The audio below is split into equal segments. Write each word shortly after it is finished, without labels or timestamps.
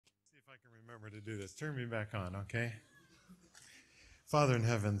I can remember to do this. Turn me back on, okay? Father in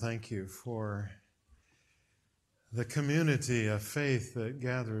heaven, thank you for the community of faith that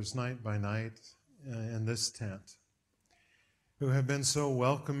gathers night by night in this tent, who have been so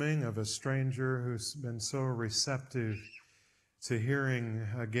welcoming of a stranger, who's been so receptive to hearing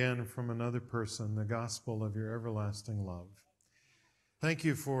again from another person the gospel of your everlasting love. Thank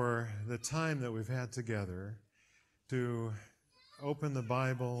you for the time that we've had together to open the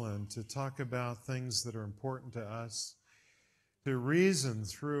Bible and to talk about things that are important to us, to reason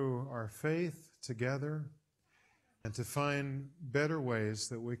through our faith together, and to find better ways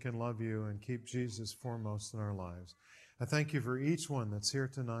that we can love you and keep Jesus foremost in our lives. I thank you for each one that's here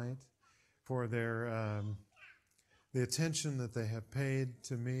tonight, for their the attention that they have paid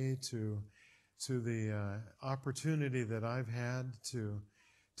to me, to the opportunity that I've had to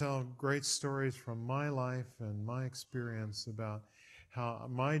tell great stories from my life and my experience about how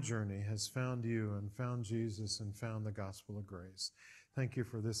my journey has found you and found Jesus and found the gospel of grace. Thank you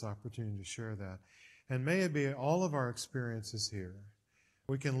for this opportunity to share that. And may it be all of our experiences here.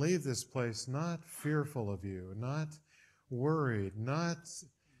 We can leave this place not fearful of you, not worried, not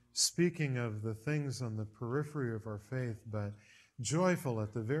speaking of the things on the periphery of our faith, but joyful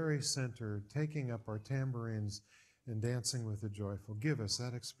at the very center, taking up our tambourines and dancing with the joyful. Give us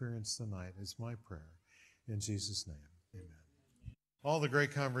that experience tonight is my prayer. In Jesus' name, amen. All the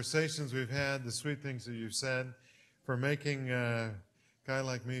great conversations we've had, the sweet things that you've said, for making a guy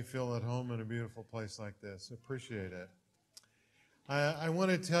like me feel at home in a beautiful place like this. Appreciate it. I want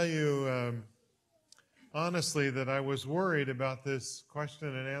to tell you honestly that I was worried about this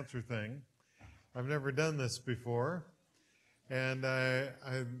question and answer thing. I've never done this before. And I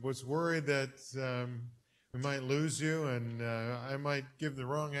was worried that we might lose you and I might give the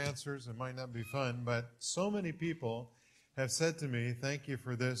wrong answers. It might not be fun. But so many people have said to me, thank you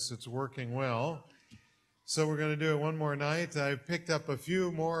for this. It's working well. So we're going to do it one more night. I picked up a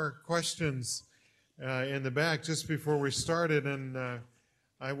few more questions in the back just before we started, and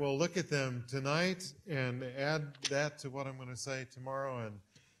I will look at them tonight and add that to what I'm going to say tomorrow and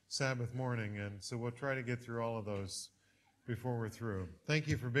Sabbath morning. And so we'll try to get through all of those before we're through. Thank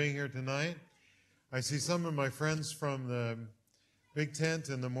you for being here tonight. I see some of my friends from the big tent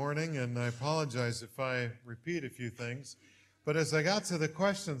in the morning, and I apologize if I repeat a few things. But as I got to the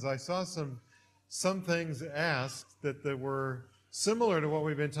questions, I saw some things asked that were similar to what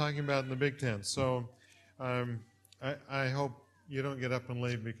we've been talking about in the big tent. So I hope you don't get up and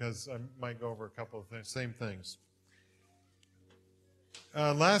leave because I might go over a couple of things, same things.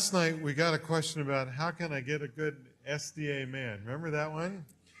 Last night we got a question about how can I get a good SDA man? Remember that one?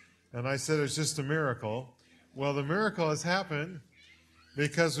 And I said it's just a miracle. Well, the miracle has happened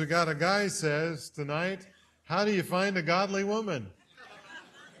because we got a guy who says tonight, how do you find a godly woman?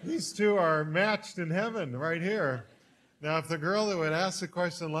 These two are matched in heaven right here. Now, if the girl that would ask the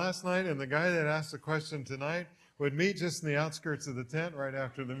question last night and the guy that asked the question tonight would meet just in the outskirts of the tent right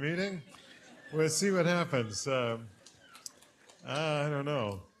after the meeting, we'll see what happens. I don't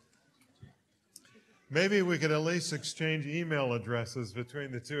know. Maybe we could at least exchange email addresses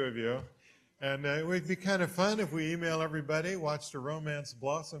between the two of you. And it would be kind of fun if we email everybody, watch the romance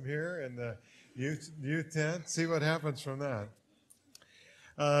blossom here in the youth tent, see what happens from that.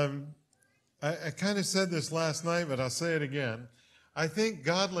 I kind of said this last night, but I'll say it again. I think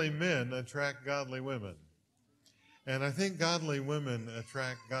godly men attract godly women. And I think godly women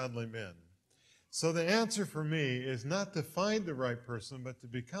attract godly men. So the answer for me is not to find the right person, but to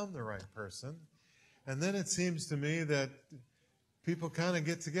become the right person. And then it seems to me that people kind of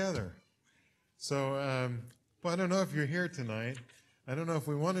get together. So I don't know if you're here tonight. I don't know if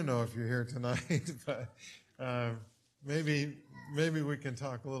we want to know if you're here tonight, but maybe we can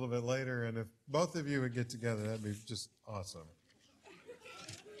talk a little bit later. And if both of you would get together, that'd be just awesome.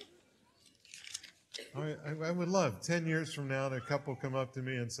 I would love 10 years from now, a couple come up to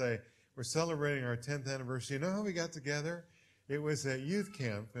me and say, we're celebrating our 10th anniversary. You know how we got together? It was at youth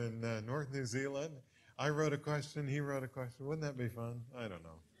camp in North New Zealand. I wrote a question, he wrote a question. Wouldn't that be fun? I don't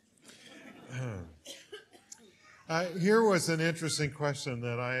know. Here was an interesting question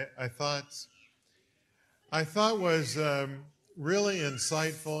that I thought was really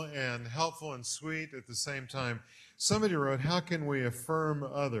insightful and helpful and sweet at the same time. Somebody wrote, how can we affirm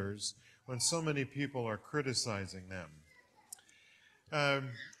others when so many people are criticizing them?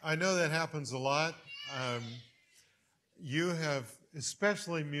 I know that happens a lot. You have,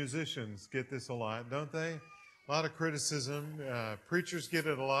 especially musicians, get this a lot, don't they? A lot of criticism. Preachers get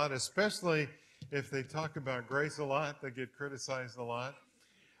it a lot, especially if they talk about grace a lot. They get criticized a lot.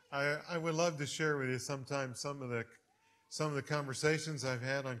 I would love to share with you sometimes some of the some of the conversations I've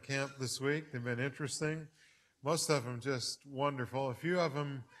had on camp this week. They've been interesting. Most of them just wonderful. A few of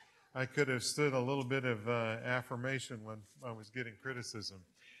them I could have stood a little bit of affirmation when I was getting criticism.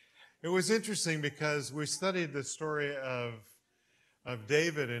 It was interesting because we studied the story of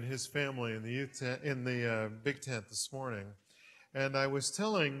David and his family in the big tent this morning. And I was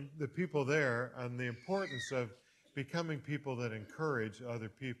telling the people there on the importance of becoming people that encourage other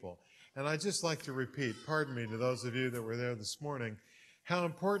people. And I'd just like to repeat, pardon me to those of you that were there this morning, how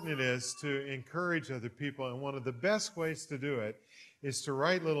important it is to encourage other people. And one of the best ways to do it is to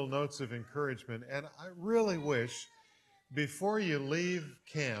write little notes of encouragement. And I really wish, before you leave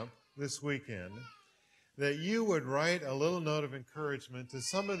camp this weekend, that you would write a little note of encouragement to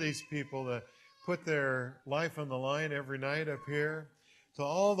some of these people that put their life on the line every night up here, to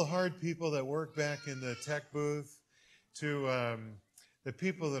all the hard people that work back in the tech booth, to the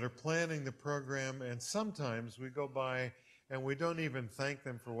people that are planning the program, and sometimes we go by and we don't even thank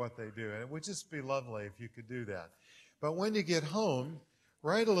them for what they do. And it would just be lovely if you could do that. But when you get home,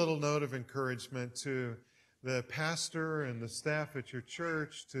 write a little note of encouragement to the pastor and the staff at your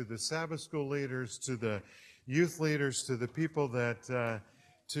church, to the Sabbath school leaders, to the youth leaders, to the people that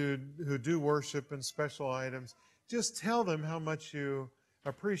who do worship and special items. Just tell them how much you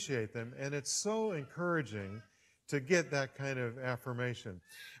appreciate them. And it's so encouraging to get that kind of affirmation.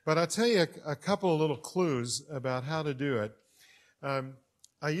 But I'll tell you a couple of little clues about how to do it.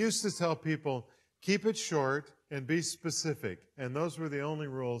 I used to tell people, keep it short and be specific. And those were the only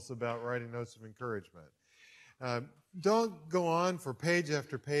rules about writing notes of encouragement. Don't go on for page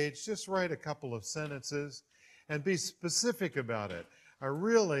after page. Just write a couple of sentences and be specific about it. I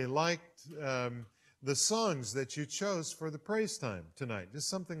really liked the songs that you chose for the praise time tonight. Just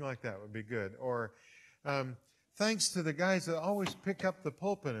something like that would be good. Or thanks to the guys that always pick up the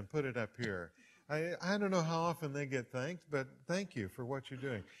pulpit and put it up here. I don't know how often they get thanked, but thank you for what you're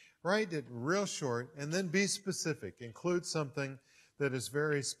doing. Write it real short and then be specific. Include something that is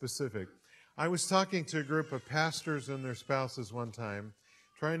very specific. I was talking to a group of pastors and their spouses one time,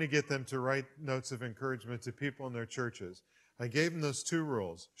 trying to get them to write notes of encouragement to people in their churches. I gave them those two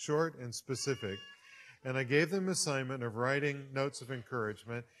rules, short and specific, and I gave them an assignment of writing notes of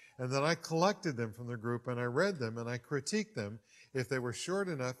encouragement, and then I collected them from the group, and I read them, and I critiqued them if they were short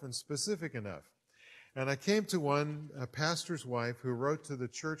enough and specific enough. And I came to a pastor's wife, who wrote to the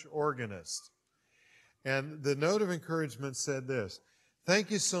church organist. And the note of encouragement said this: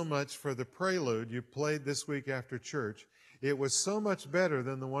 "Thank you so much for the prelude you played this week after church. It was so much better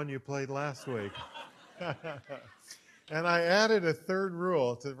than the one you played last week." And I added a third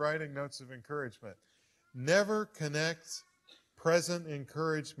rule to writing notes of encouragement. Never connect present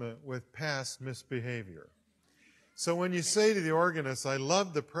encouragement with past misbehavior. So when you say to the organist, "I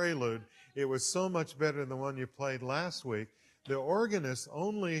loved the prelude, it was so much better than the one you played last week," the organist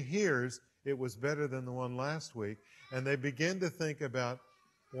only hears it was better than the one last week, and they begin to think about,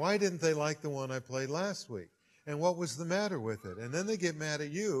 why didn't they like the one I played last week? And what was the matter with it? And then they get mad at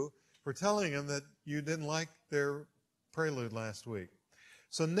you for telling them that you didn't like their prelude last week.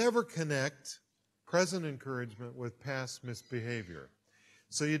 So never connect present encouragement with past misbehavior.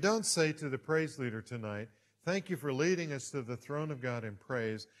 So you don't say to the praise leader tonight, "Thank you for leading us to the throne of God in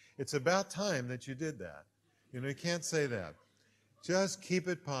praise. It's about time that you did that." You can't say that. Just keep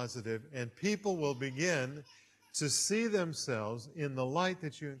it positive, and people will begin to see themselves in the light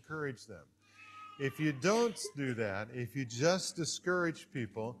that you encourage them. If you don't do that, if you just discourage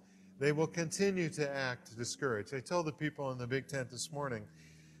people, they will continue to act discouraged. I told the people in the big tent this morning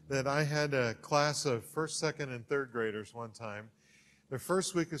that I had a class of first, second, and third graders one time. The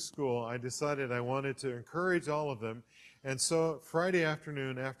first week of school, I decided I wanted to encourage all of them. And so Friday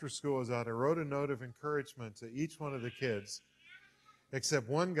afternoon, after school was out, I wrote a note of encouragement to each one of the kids, except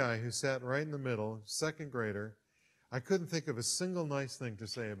one guy who sat right in the middle, second grader. I couldn't think of a single nice thing to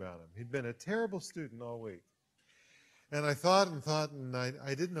say about him. He'd been a terrible student all week. And I thought, and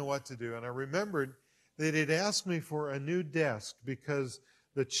I didn't know what to do. And I remembered that he'd asked me for a new desk because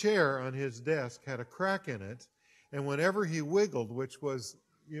the chair on his desk had a crack in it. And whenever he wiggled, which was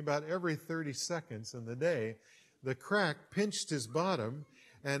about every 30 seconds in the day, the crack pinched his bottom,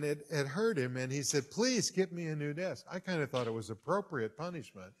 and it hurt him. And he said, "Please get me a new desk." I kind of thought it was appropriate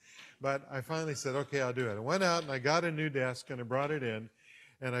punishment. But I finally said, "Okay, I'll do it." I went out and I got a new desk and I brought it in.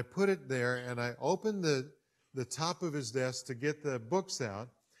 And I put it there, and I opened the top of his desk to get the books out.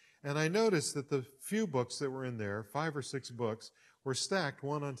 And I noticed that the few books that were in there, 5 or 6 books, were stacked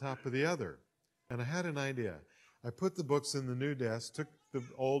one on top of the other. And I had an idea. I put the books in the new desk, took the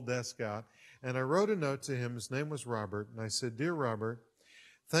old desk out, and I wrote a note to him. His name was Robert. And I said, "Dear Robert,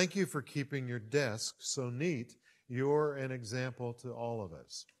 thank you for keeping your desk so neat you're an example to all of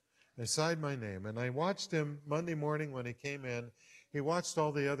us. They signed my name, and I watched him Monday morning when he came in. He watched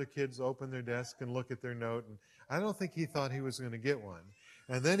all the other kids open their desk and look at their note, and I don't think he thought he was going to get one.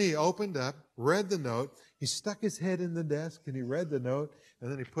 And then he opened up, read the note. He stuck his head in the desk, and he read the note, and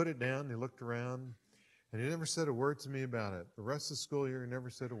then he put it down, and he looked around, and he never said a word to me about it. The rest of the school year, he never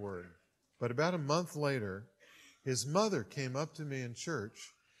said a word. But about a month later, his mother came up to me in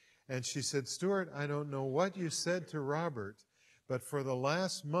church, and she said, "Stuart, I don't know what you said to Robert, but for the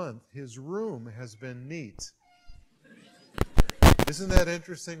last month, his room has been neat." Isn't that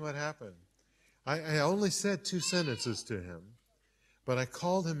interesting what happened? I only said 2 sentences to him, but I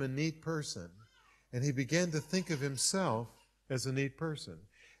called him a neat person, and he began to think of himself as a neat person,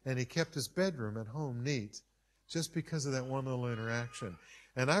 and he kept his bedroom at home neat just because of that one little interaction.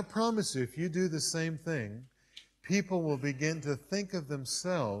 And I promise you, if you do the same thing, people will begin to think of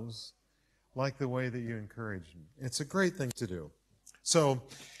themselves like the way that you encourage them. It's a great thing to do. So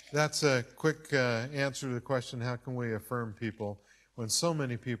that's a quick answer to the question, how can we affirm people when so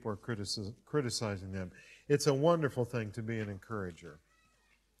many people are criticizing them? It's a wonderful thing to be an encourager.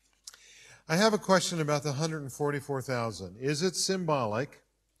 I have a question about the 144,000. Is it symbolic?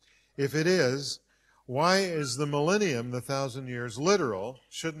 If it is, why is the millennium, the 1,000 years, literal?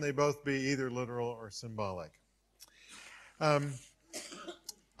 Shouldn't they both be either literal or symbolic?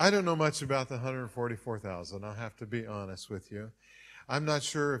 I don't know much about the 144,000. I'll have to be honest with you. I'm not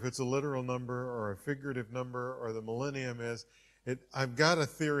sure if it's a literal number or a figurative number or the millennium is. I've got a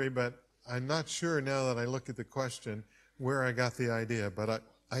theory, but I'm not sure now that I look at the question where I got the idea. But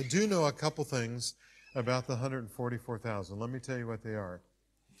I do know a couple things about the 144,000. Let me tell you what they are.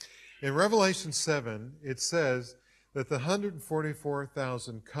 In Revelation 7, it says that the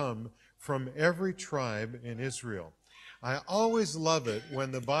 144,000 come from every tribe in Israel. I always love it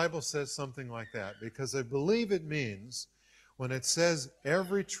when the Bible says something like that, because I believe it means when it says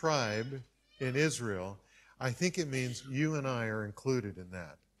every tribe in Israel, I think it means you and I are included in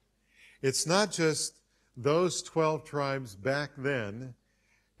that. It's not just those 12 tribes back then,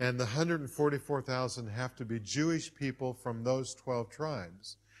 and the 144,000 have to be Jewish people from those 12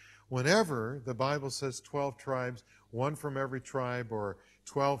 tribes. Whenever the Bible says 12 tribes, one from every tribe, or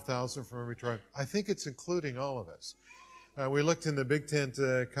 12,000 from every tribe, I think it's including all of us. We looked in the Big Tent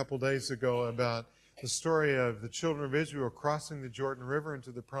a couple days ago about the story of the children of Israel crossing the Jordan River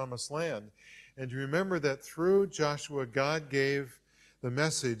into the Promised Land. And you remember that through Joshua, God gave the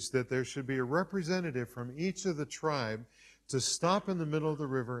message that there should be a representative from each of the tribe to stop in the middle of the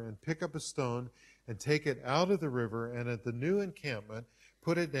river and pick up a stone and take it out of the river, and at the new encampment,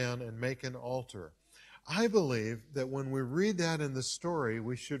 put it down and make an altar. I believe that when we read that in the story,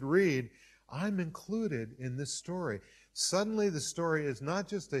 we should read, I'm included in this story. Suddenly the story is not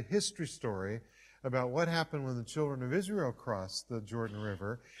just a history story about what happened when the children of Israel crossed the Jordan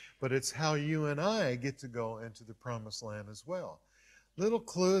River, but it's how you and I get to go into the Promised Land as well. Little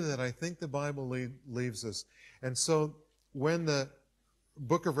clue that I think the Bible leaves us. And so when the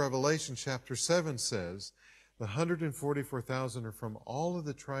book of Revelation chapter 7 says the 144,000 are from all of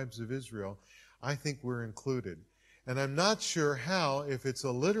the tribes of Israel, I think we're included. And I'm not sure how, if it's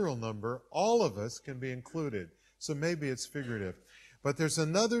a literal number, all of us can be included. So maybe it's figurative. But there's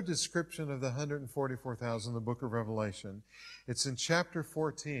another description of the 144,000 in the book of Revelation. It's in chapter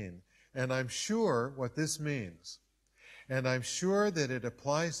 14. And I'm sure what this means. And I'm sure that it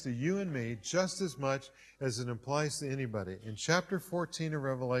applies to you and me just as much as it applies to anybody. In chapter 14 of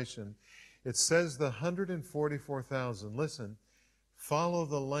Revelation, it says the 144,000, listen, follow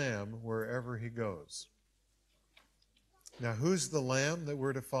the Lamb wherever he goes. Now, who's the Lamb that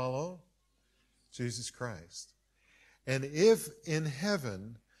we're to follow? Jesus Christ. And if in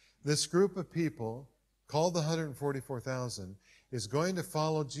heaven this group of people, called the 144,000, is going to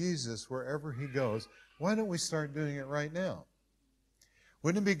follow Jesus wherever he goes, why don't we start doing it right now?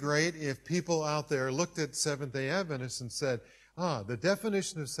 Wouldn't it be great if people out there looked at Seventh-day Adventists and said, the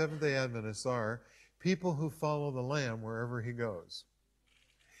definition of Seventh-day Adventists are people who follow the Lamb wherever he goes.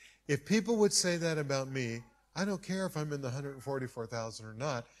 If people would say that about me, I don't care if I'm in the 144,000 or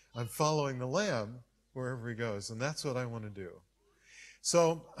not, I'm following the Lamb wherever he goes, and that's what I want to do.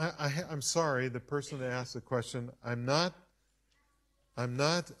 So I'm sorry, the person that asked the question, I'm not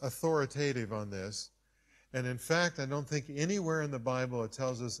authoritative on this, and in fact, I don't think anywhere in the Bible it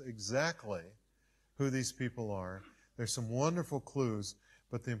tells us exactly who these people are. There's some wonderful clues,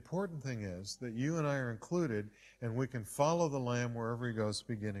 but the important thing is that you and I are included, and we can follow the Lamb wherever he goes,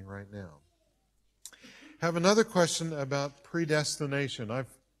 beginning right now. Have another question about predestination. I've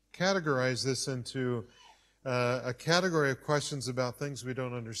categorized this into a category of questions about things we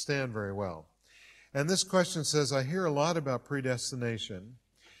don't understand very well. And this question says, I hear a lot about predestination.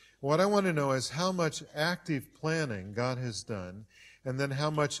 What I want to know is how much active planning God has done, and then how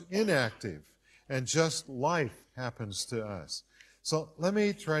much inactive and just life happens to us. So let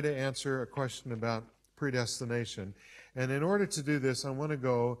me try to answer a question about predestination. And in order to do this, I want to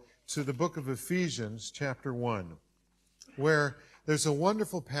go to the book of Ephesians, chapter 1, where there's a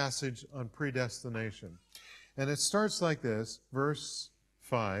wonderful passage on predestination. And it starts like this, verse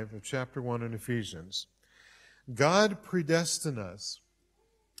 5 of chapter 1 in Ephesians. God predestined us.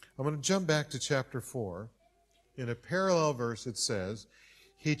 I'm going to jump back to chapter 4. In a parallel verse it says,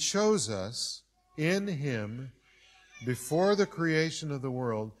 He chose us in Him before the creation of the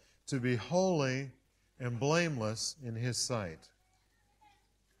world to be holy and blameless in His sight.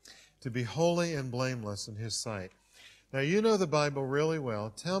 To be holy and blameless in His sight. Now you know the Bible really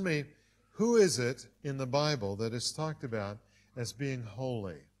well. Tell me, who is it in the Bible that is talked about as being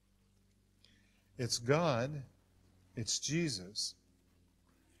holy? It's God. It's Jesus.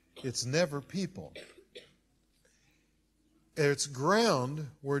 It's never people. It's ground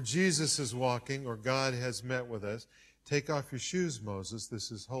where Jesus is walking or God has met with us. Take off your shoes, Moses.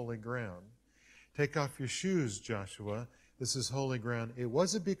 This is holy ground. Take off your shoes, Joshua. This is holy ground. It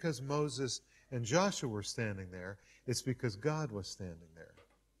wasn't because Moses and Joshua were standing there. It's because God was standing there.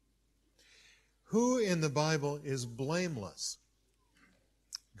 Who in the Bible is blameless?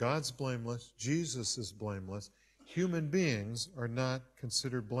 God's blameless. Jesus is blameless. Human beings are not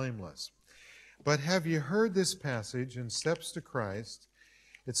considered blameless. But have you heard this passage in Steps to Christ?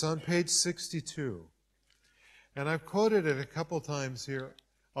 It's on page 62. And I've quoted it a couple times here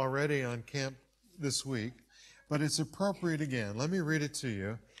already on camp this week, but it's appropriate again. Let me read it to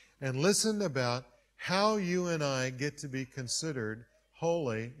you and listen about how you and I get to be considered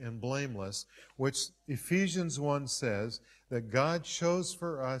holy and blameless, which Ephesians 1 says that God chose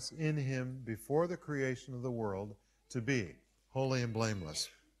for us in Him before the creation of the world to be holy and blameless.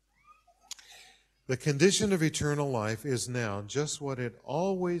 The condition of eternal life is now just what it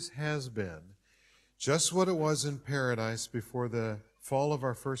always has been, just what it was in paradise before the fall of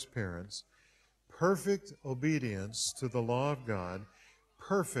our first parents, perfect obedience to the law of God,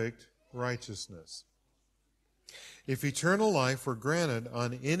 perfect righteousness. If eternal life were granted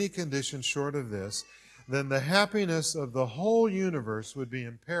on any condition short of this, then the happiness of the whole universe would be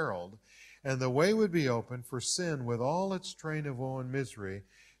imperiled, and the way would be open for sin with all its train of woe and misery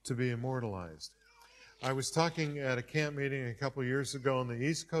to be immortalized. I was talking at a camp meeting a couple years ago on the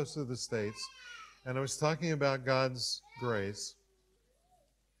east coast of the States, and I was talking about God's grace.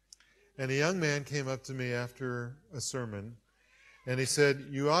 And a young man came up to me after a sermon, and he said,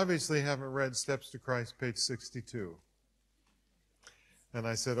 "You obviously haven't read Steps to Christ, page 62. And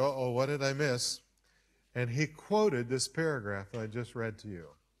I said, "Uh-oh, what did I miss?" And he quoted this paragraph that I just read to you.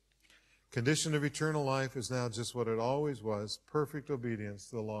 Condition of eternal life is now just what it always was, perfect obedience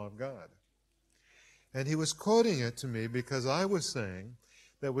to the law of God. And he was quoting it to me because I was saying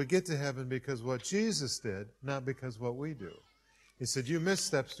that we get to heaven because what Jesus did, not because what we do. He said, "You missed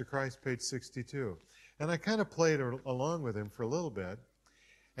Steps to Christ, page 62. And I kind of played along with him for a little bit.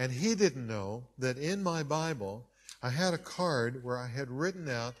 And he didn't know that in my Bible, I had a card where I had written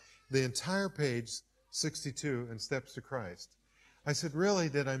out the entire page 62 in Steps to Christ. I said, "Really,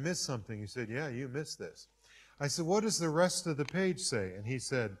 did I miss something?" He said, "Yeah, you missed this." I said, "What does the rest of the page say?" And he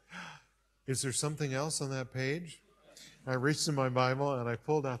said, "Is there something else on that page?" I reached in my Bible and I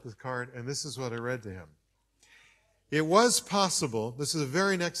pulled out the card, and this is what I read to him. It was possible, this is the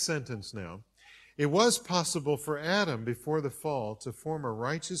very next sentence now, it was possible for Adam before the fall to form a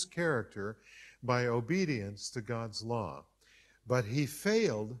righteous character by obedience to God's law. But he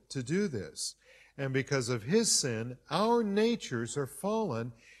failed to do this. And because of his sin, our natures are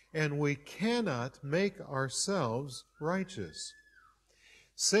fallen, and we cannot make ourselves righteous.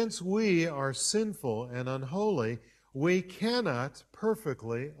 Since we are sinful and unholy, we cannot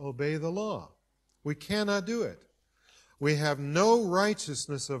perfectly obey the law. We cannot do it. We have no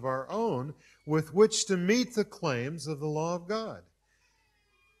righteousness of our own with which to meet the claims of the law of God.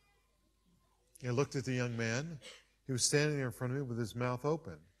 I looked at the young man. He was standing there in front of me with his mouth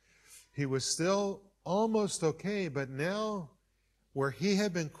open. He was still almost okay, but now where he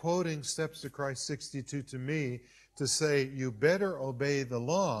had been quoting Steps to Christ 62 to me to say, "You better obey the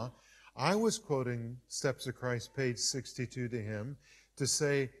law," I was quoting Steps to Christ, page 62 to him to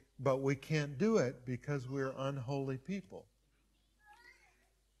say, "But we can't do it because we're unholy people."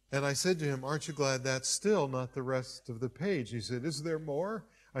 And I said to him, "Aren't you glad that's still not the rest of the page?" He said, "Is there more?"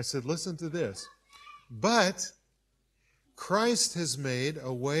 I said, "Listen to this. But Christ has made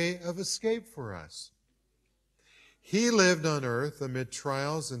a way of escape for us. He lived on earth amid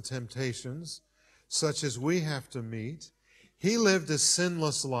trials and temptations, such as we have to meet. He lived a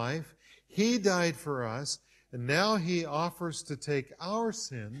sinless life. He died for us, and now he offers to take our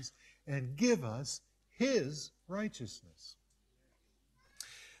sins and give us his righteousness.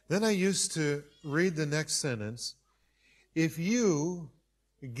 Then I used to read the next sentence, if you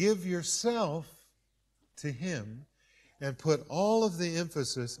give yourself to him and put all of the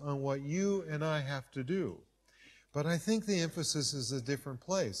emphasis on what you and I have to do. But I think the emphasis is a different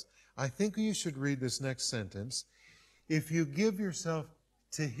place. I think you should read this next sentence. If you give yourself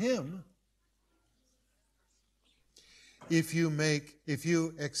to him, if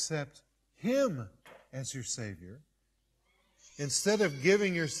you accept him as your Savior, instead of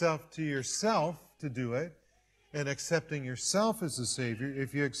giving yourself to do it and accepting yourself as a Savior,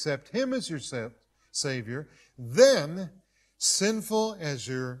 if you accept him as your Savior, then, sinful as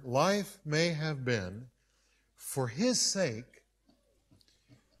your life may have been, for his sake,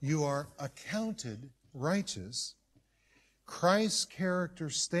 you are accounted righteous. Christ's character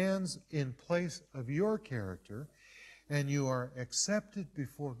stands in place of your character, and you are accepted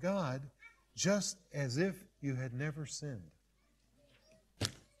before God just as if you had never sinned.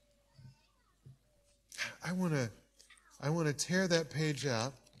 I want to tear that page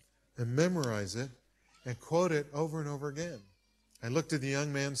out and memorize it and quote it over and over again. I looked at the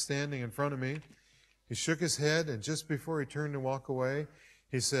young man standing in front of me. He shook his head, and just before he turned to walk away,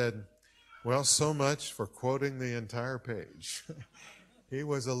 he said, well, so much for quoting the entire page. He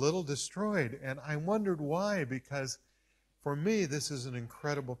was a little destroyed, and I wondered why, because for me, this is an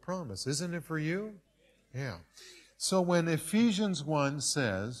incredible promise. Isn't it for you? Yeah. So when Ephesians 1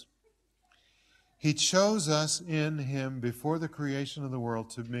 says, he chose us in him before the creation of the world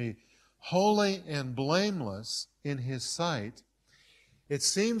to be holy and blameless in his sight, it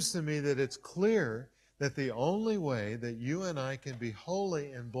seems to me that it's clear that the only way that you and I can be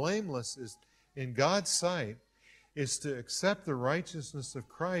holy and blameless is in God's sight is to accept the righteousness of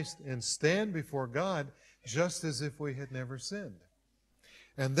Christ and stand before God just as if we had never sinned.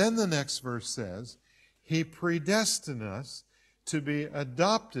 And then the next verse says, he predestined us to be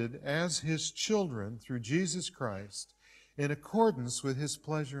adopted as his children through Jesus Christ in accordance with his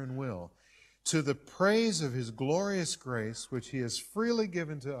pleasure and will, to the praise of his glorious grace, which he has freely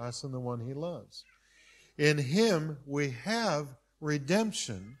given to us in the one he loves. In him we have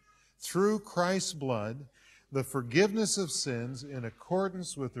redemption through Christ's blood, the forgiveness of sins in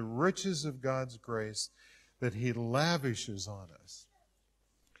accordance with the riches of God's grace that he lavishes on us.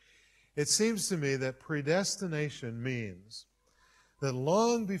 It seems to me that predestination means that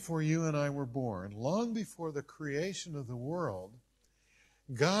long before you and I were born, long before the creation of the world,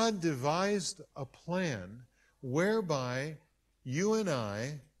 God devised a plan whereby you and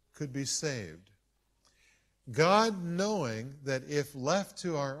I could be saved. God knowing that if left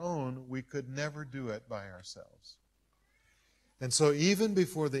to our own, we could never do it by ourselves. And so even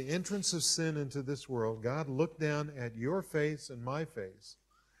before the entrance of sin into this world, God looked down at your face and my face,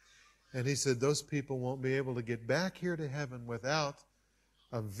 and he said, those people won't be able to get back here to heaven without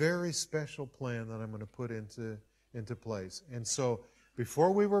a very special plan that I'm going to put into place. And so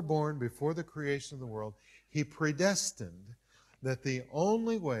before we were born, before the creation of the world, he predestined that the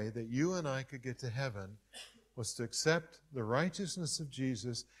only way that you and I could get to heaven was to accept the righteousness of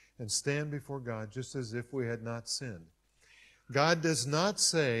Jesus and stand before God just as if we had not sinned. God does not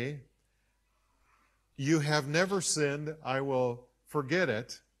say, you have never sinned, I will forget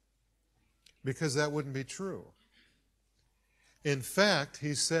it, because that wouldn't be true. In fact,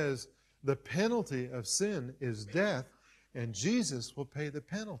 he says the penalty of sin is death, and Jesus will pay the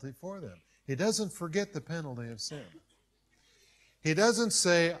penalty for them. He doesn't forget the penalty of sin. He doesn't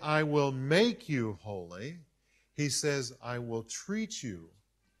say, I will make you holy. He says, I will treat you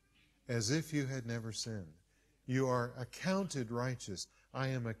as if you had never sinned. You are accounted righteous. I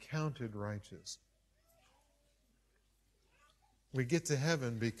am accounted righteous. We get to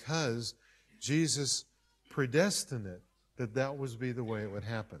heaven because Jesus predestined it, that would be the way it would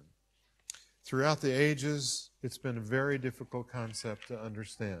happen. Throughout the ages, it's been a very difficult concept to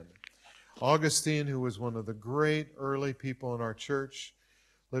understand. Augustine, who was one of the great early people in our church,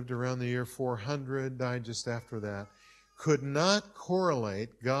 lived around the year 400, died just after that, could not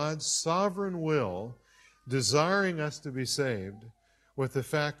correlate God's sovereign will, desiring us to be saved, with the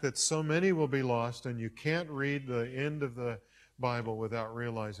fact that so many will be lost, and you can't read the end of the Bible without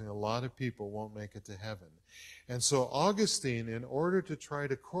realizing a lot of people won't make it to heaven. And so Augustine, in order to try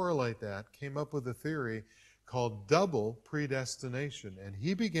to correlate that, came up with a theory called double predestination. And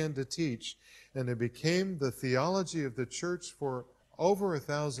he began to teach, and it became the theology of the church for over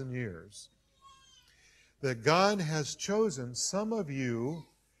 1,000 years, that God has chosen some of you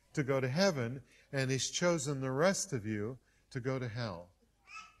to go to heaven and He's chosen the rest of you to go to hell.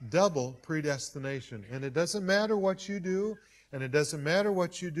 Double predestination. And it doesn't matter what you do, and it doesn't matter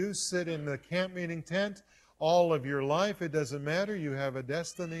what you do, sit in the camp meeting tent all of your life. It doesn't matter. You have a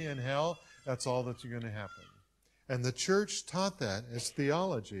destiny in hell. That's all that's going to happen. And the church taught that as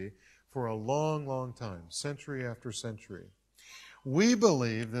theology for a long, long time, century after century. We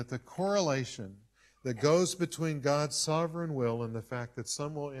believe that the correlation that goes between God's sovereign will and the fact that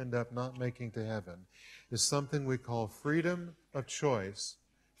some will end up not making to heaven is something we call freedom of choice,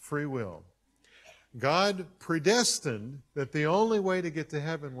 free will. God predestined that the only way to get to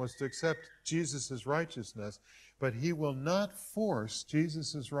heaven was to accept Jesus' righteousness, but He will not force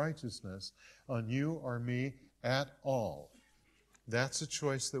Jesus' righteousness on you or me at all. That's a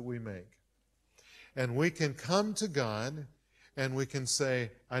choice that we make. And we can come to God and we can say,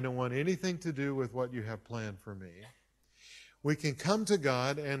 I don't want anything to do with what you have planned for me. We can come to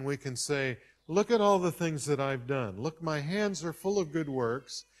God and we can say, look at all the things that I've done. Look, my hands are full of good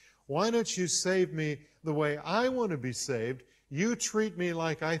works. Why don't you save me the way I want to be saved? You treat me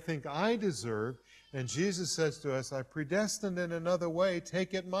like I think I deserve. And Jesus says to us, I predestined in another way.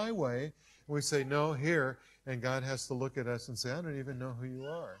 Take it my way. And we say, no, here. And God has to look at us and say, I don't even know who you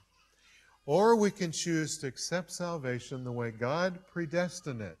are. Or we can choose to accept salvation the way God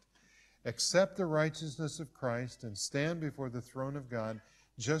predestined it. Accept the righteousness of Christ and stand before the throne of God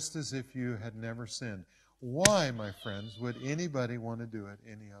just as if you had never sinned. Why, my friends, would anybody want to do it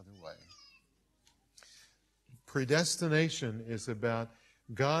any other way? Predestination is about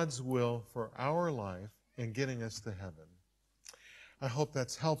God's will for our life and getting us to heaven. I hope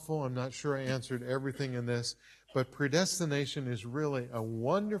that's helpful. I'm not sure I answered everything in this, but predestination is really a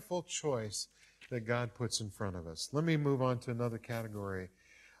wonderful choice that God puts in front of us. Let me move on to another category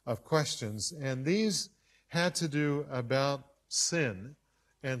of questions, and these had to do about sin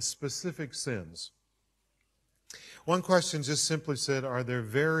and specific sins. One question just simply said, are there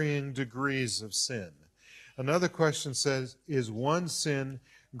varying degrees of sin? Another question says, is one sin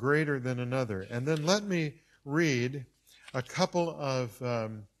greater than another? And then let me read a couple of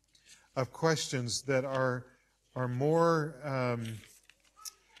questions that are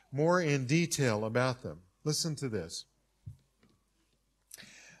more in detail about them. Listen to this.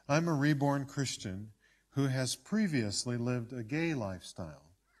 I'm a reborn Christian who has previously lived a gay lifestyle.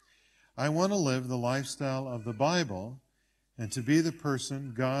 I want to live the lifestyle of the Bible and to be the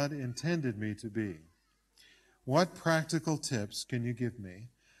person God intended me to be. What practical tips can you give me?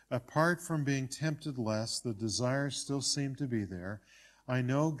 Apart from being tempted less, the desires still seem to be there. I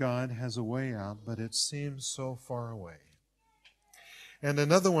know God has a way out, but it seems so far away. And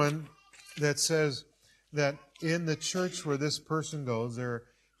another one that says that in the church where this person goes, there are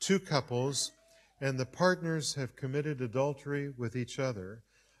two couples, and the partners have committed adultery with each other,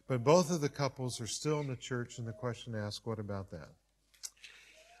 but both of the couples are still in the church, and the question asks, what about that?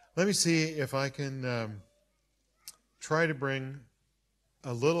 Let me see if I can try to bring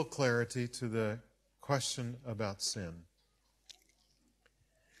a little clarity to the question about sin.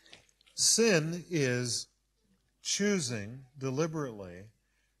 Sin is choosing deliberately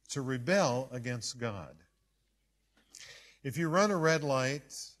to rebel against God. If you run a red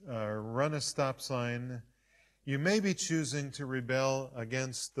light, run a stop sign, you may be choosing to rebel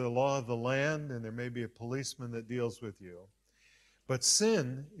against the law of the land, and there may be a policeman that deals with you. But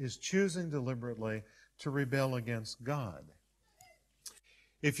sin is choosing deliberately to rebel against God.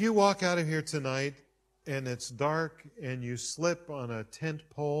 If you walk out of here tonight and it's dark and you slip on a tent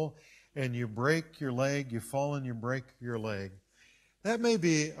pole and you break your leg, you fall and you break your leg, that may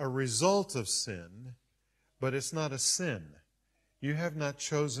be a result of sin, but it's not a sin. You have not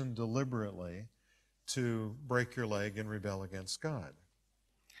chosen deliberately to break your leg and rebel against God.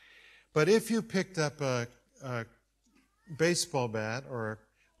 But if you picked up a baseball bat, or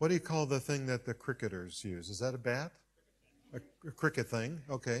what do you call the thing that the cricketers use? Is that a bat? A cricket thing?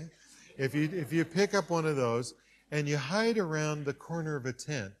 Okay. If you pick up one of those and you hide around the corner of a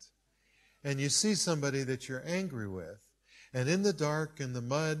tent and you see somebody that you're angry with, and in the dark, in the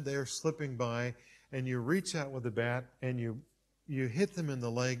mud, they're slipping by, and you reach out with a bat and you hit them in the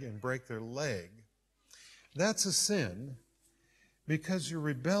leg and break their leg, that's a sin because you're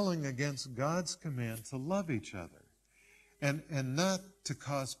rebelling against God's command to love each other and not to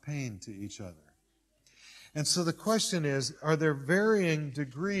cause pain to each other. And so the question is, are there varying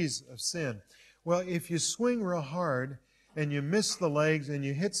degrees of sin? Well, if you swing real hard and you miss the legs and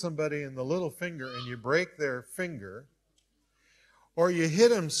you hit somebody in the little finger and you break their finger, or you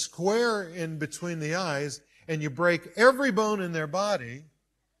hit them square in between the eyes and you break every bone in their body,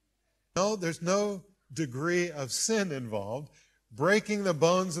 no, there's no degree of sin involved. breaking the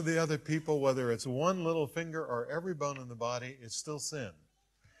bones of the other people, whether it's one little finger or every bone in the body, is still sin.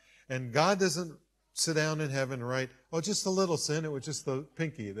 And God doesn't sit down in heaven and write, oh, just a little sin, it was just the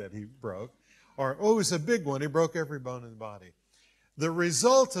pinky that he broke. Or, oh, it was a big one, he broke every bone in the body. The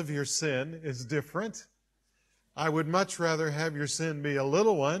result of your sin is different. I would much rather have your sin be a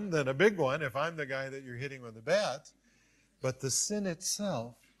little one than a big one if I'm the guy that you're hitting with a bat. But the sin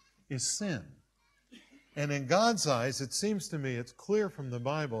itself is sin. And in God's eyes, it seems to me, it's clear from the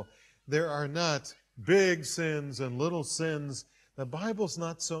Bible, there are not big sins and little sins. The Bible's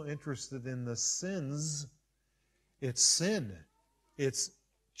not so interested in the sins. It's sin. It's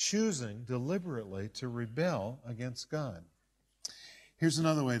choosing deliberately to rebel against God. Here's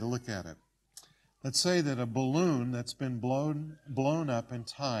another way to look at it. Let's say that a balloon that's been blown up and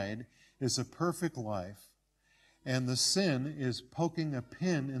tied is a perfect life, and the sin is poking a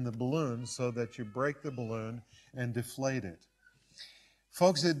pin in the balloon so that you break the balloon and deflate it.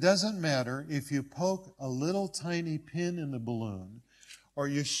 Folks, it doesn't matter if you poke a little tiny pin in the balloon or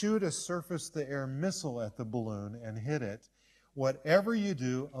you shoot a surface-to-air missile at the balloon and hit it. Whatever you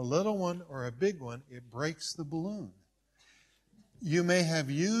do, a little one or a big one, it breaks the balloon. You may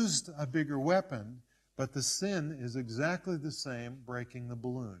have used a bigger weapon, but the sin is exactly the same, breaking the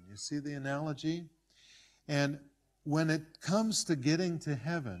balloon. You see the analogy? And when it comes to getting to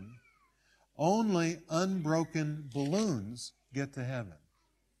heaven, only unbroken balloons get to heaven.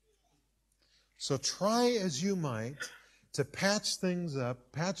 So try as you might to patch things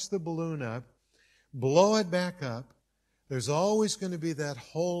up, patch the balloon up, blow it back up. There's always going to be that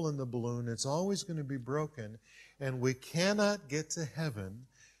hole in the balloon. It's always going to be broken. And we cannot get to heaven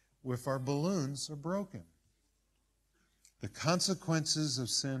if our balloons are broken. The consequences of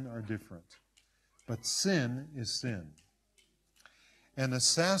sin are different. But sin is sin. An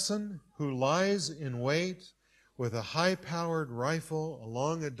assassin who lies in wait with a high-powered rifle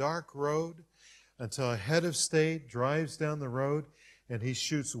along a dark road until a head of state drives down the road and he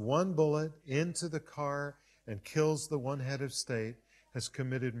shoots one bullet into the car and kills the one head of state has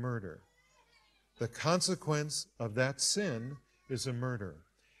committed murder. The consequence of that sin is a murder.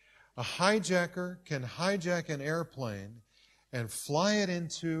 A hijacker can hijack an airplane and fly it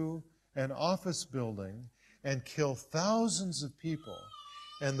into an office building and kill thousands of people.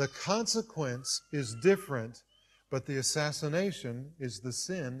 And the consequence is different, but the assassination is the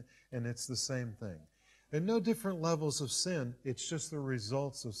sin, and it's the same thing. There are no different levels of sin. It's just the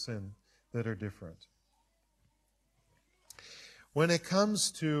results of sin that are different. When it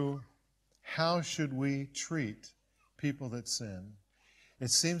comes to how should we treat people that sin, it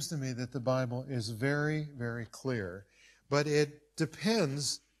seems to me that the Bible is very, very clear. But it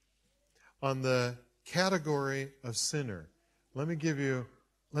depends on the category of sinner. Let me give you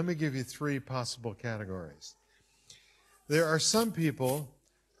three possible categories. There are some people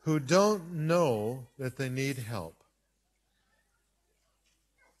who don't know that they need help.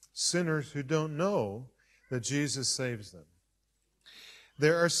 Sinners who don't know that Jesus saves them.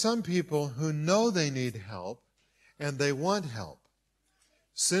 There are some people who know they need help and they want help.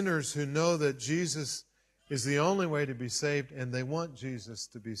 Sinners who know that Jesus is the only way to be saved and they want Jesus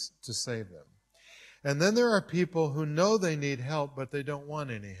to save them. And then there are people who know they need help but they don't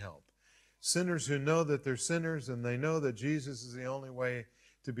want any help. Sinners who know that they're sinners and they know that Jesus is the only way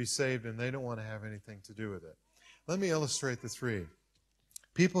to be saved and they don't want to have anything to do with it. Let me illustrate the three.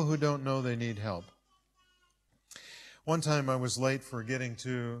 People who don't know they need help. One time I was late for getting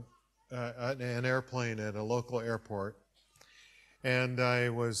to an airplane at a local airport, and I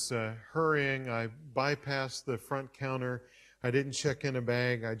was hurrying. I bypassed the front counter. I didn't check in a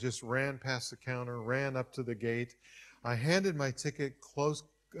bag. I just ran past the counter, ran up to the gate. I handed my ticket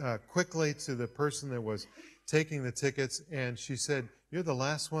quickly to the person that was taking the tickets, and she said, "You're the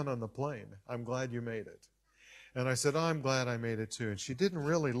last one on the plane. I'm glad you made it." And I said, "Oh, I'm glad I made it too." And she didn't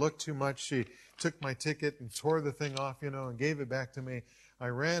really look too much. She took my ticket and tore the thing off, and gave it back to me. I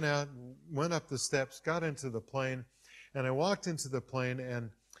ran out, went up the steps, got into the plane, and I walked into the plane, and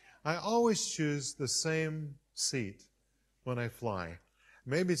I always choose the same seat when I fly.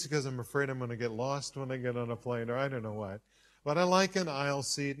 Maybe it's because I'm afraid I'm going to get lost when I get on a plane, or I don't know what. But I like an aisle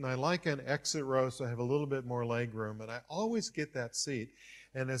seat, and I like an exit row, so I have a little bit more leg room, and I always get that seat.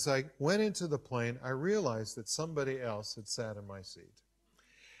 And as I went into the plane, I realized that somebody else had sat in my seat.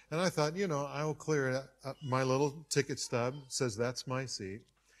 And I thought, I will clear it up. My little ticket stub says that's my seat.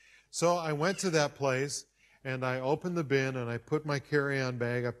 So I went to that place, and I opened the bin, and I put my carry-on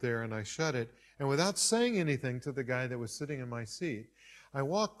bag up there, and I shut it. And without saying anything to the guy that was sitting in my seat, I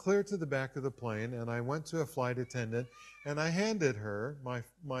walked clear to the back of the plane, and I went to a flight attendant, and I handed her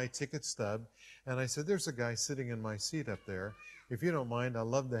my ticket stub, and I said, "There's a guy sitting in my seat up there. if you don't mind, I'd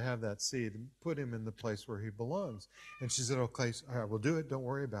love to have that seat and put him in the place where he belongs. And she said, okay, all right, we'll do it. Don't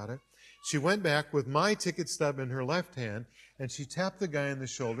worry about it. She went back with my ticket stub in her left hand, and she tapped the guy on the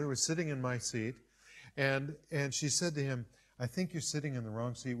shoulder who was sitting in my seat, and she said to him, I think you're sitting in the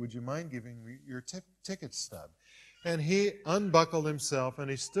wrong seat. Would you mind giving me your ticket stub? And he unbuckled himself, and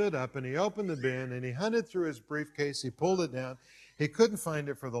he stood up, and he opened the bin, and he hunted through his briefcase. He pulled it down. He couldn't find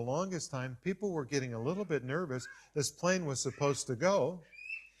it for the longest time. People were getting a little bit nervous. This plane was supposed to go.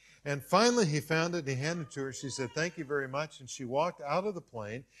 And finally he found it, and he handed it to her. She said, thank you very much. And she walked out of the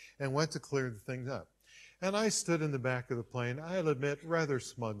plane and went to clear the things up. And I stood in the back of the plane, I'll admit, rather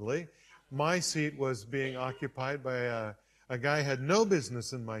smugly. My seat was being occupied by a guy who had no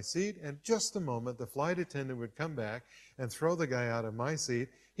business in my seat. And just a moment, the flight attendant would come back and throw the guy out of my seat.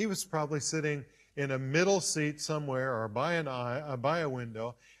 He was probably sitting in a middle seat somewhere or by a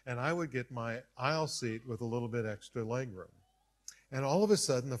window, and I would get my aisle seat with a little bit extra legroom. And all of a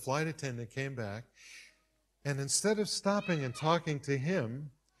sudden, the flight attendant came back, and instead of stopping and talking to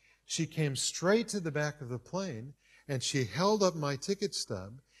him, she came straight to the back of the plane, and she held up my ticket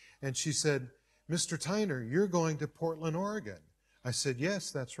stub, and she said, Mr. Tyner, you're going to Portland, Oregon. I said, yes,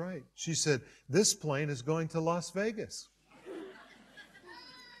 that's right. She said, this plane is going to Las Vegas.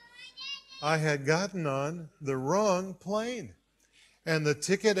 I had gotten on the wrong plane. And the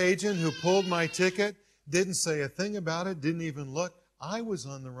ticket agent who pulled my ticket didn't say a thing about it, didn't even look. I was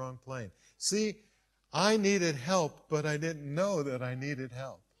on the wrong plane. See, I needed help, but I didn't know that I needed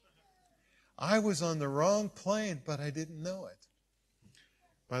help. I was on the wrong plane, but I didn't know it.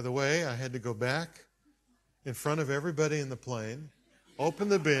 By the way, I had to go back in front of everybody in the plane, open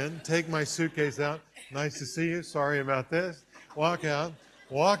the bin, take my suitcase out. Nice to see you. Sorry about this. Walk out.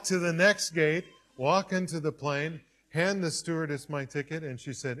 Walk to the next gate, walk into the plane, hand the stewardess my ticket, and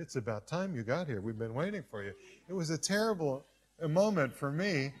she said, it's about time you got here. We've been waiting for you. It was a terrible moment for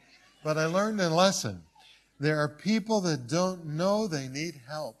me, but I learned a lesson. There are people that don't know they need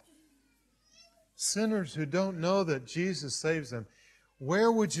help. Sinners who don't know that Jesus saves them.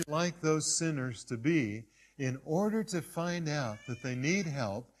 Where would you like those sinners to be in order to find out that they need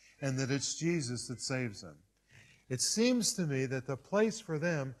help and that it's Jesus that saves them? It seems to me that the place for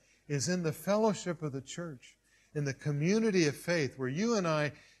them is in the fellowship of the church, in the community of faith, where you and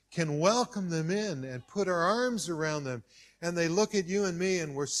I can welcome them in and put our arms around them. And they look at you and me,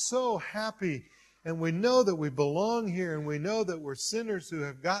 and we're so happy. And we know that we belong here, and we know that we're sinners who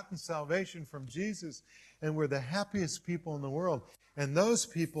have gotten salvation from Jesus, and we're the happiest people in the world. And those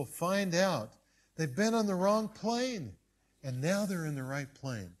people find out they've been on the wrong plane, and now they're in the right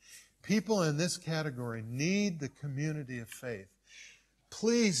plane. People in this category need the community of faith.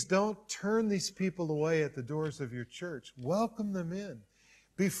 Please don't turn these people away at the doors of your church. Welcome them in.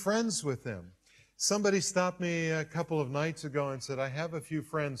 Be friends with them. Somebody stopped me a couple of nights ago and said, I have a few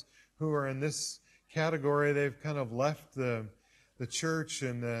friends who are in this category. They've kind of left the church,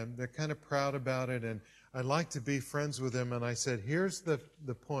 and they're kind of proud about it, and I'd like to be friends with them. And I said, here's the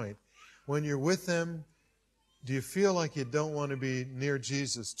point. When you're with them, do you feel like you don't want to be near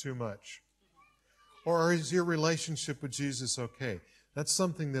Jesus too much? Or is your relationship with Jesus okay? That's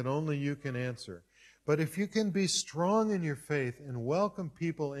something that only you can answer. But if you can be strong in your faith and welcome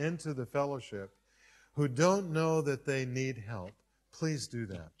people into the fellowship who don't know that they need help, please do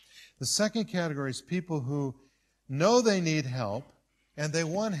that. The second category is people who know they need help and they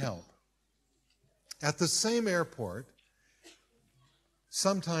want help. At the same airport,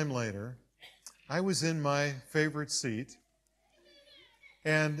 sometime later, I was in my favorite seat,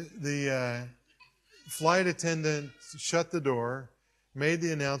 and the flight attendant shut the door, made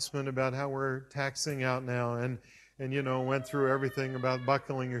the announcement about how we're taxiing out now, and went through everything about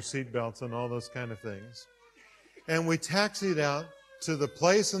buckling your seatbelts and all those kind of things. And we taxied out to the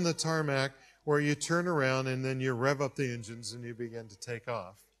place in the tarmac where you turn around and then you rev up the engines and you begin to take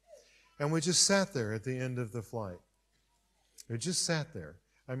off. And we just sat there at the end of the flight. We just sat there.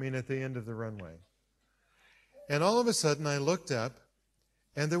 At the end of the runway. And all of a sudden I looked up,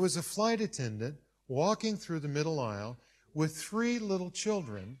 and there was a flight attendant walking through the middle aisle with 3 little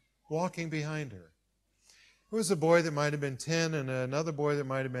children walking behind her. There was a boy that might have been 10 and another boy that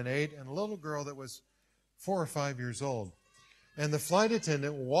might have been 8 and a little girl that was 4 or 5 years old. And the flight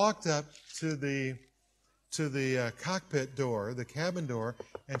attendant walked up to the cockpit door, the cabin door,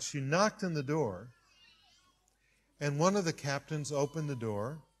 and she knocked on the door. And one of the captains opened the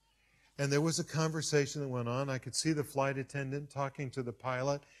door, and there was a conversation that went on. I could see the flight attendant talking to the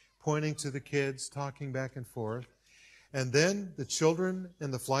pilot, pointing to the kids, talking back and forth. And then the children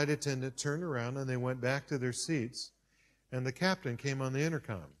and the flight attendant turned around and they went back to their seats, and the captain came on the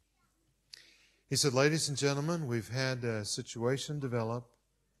intercom. He said, ladies and gentlemen, we've had a situation develop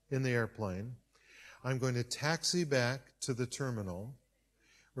in the airplane. I'm going to taxi back to the terminal.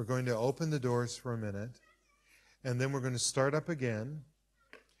 We're going to open the doors for a minute, and then we're going to start up again.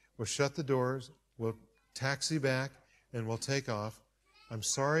 We'll shut the doors, we'll taxi back, and we'll take off. I'm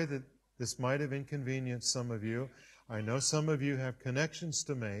sorry that this might have inconvenienced some of you. I know some of you have connections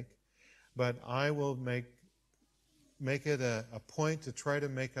to make, but I will make it a point to try to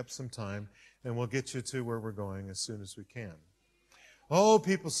make up some time, and we'll get you to where we're going as soon as we can. Oh,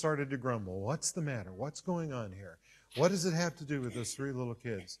 people started to grumble. What's the matter? What's going on here? What does it have to do with those three little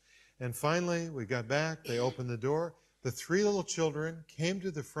kids? And finally, we got back. They opened the door. The three little children came to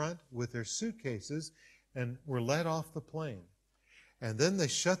the front with their suitcases and were let off the plane. And then they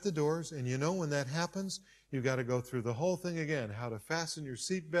shut the doors, and you know when that happens, you've got to go through the whole thing again, how to fasten your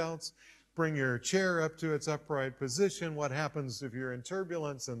seat belts, bring your chair up to its upright position, what happens if you're in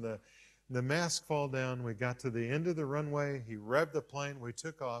turbulence and the mask fall down. We got to the end of the runway. He revved the plane. We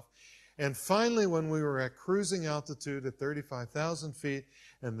took off. And finally, when we were at cruising altitude at 35,000 feet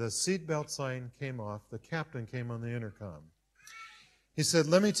and the seatbelt sign came off, the captain came on the intercom. He said,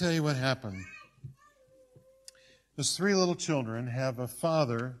 let me tell you what happened. Those three little children have a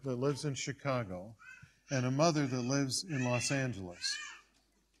father that lives in Chicago and a mother that lives in Los Angeles.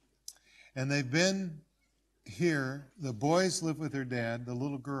 And they've been here. The boys live with their dad. The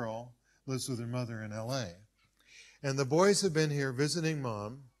little girl lives with her mother in L.A. And the boys have been here visiting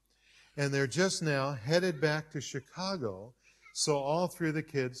Mom, and they're just now headed back to Chicago so all three of the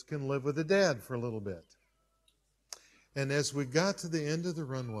kids can live with the dad for a little bit. And as we got to the end of the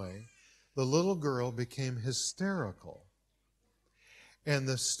runway, the little girl became hysterical. And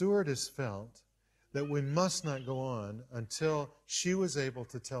the stewardess felt that we must not go on until she was able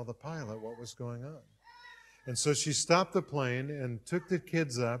to tell the pilot what was going on. And so she stopped the plane and took the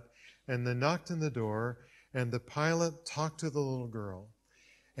kids up, and they knocked on the door, and the pilot talked to the little girl.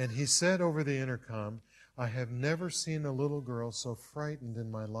 And he said over the intercom, I have never seen a little girl so frightened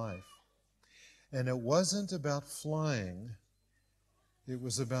in my life. And it wasn't about flying. It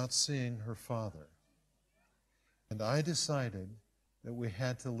was about seeing her father. And I decided that we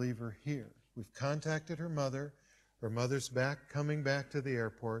had to leave her here. We've contacted her mother. Her mother's coming back to the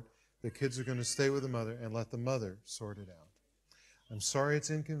airport. The kids are going to stay with the mother and let the mother sort it out. I'm sorry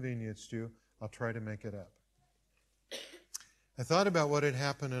it's inconvenienced you. I'll try to make it up. I thought about what had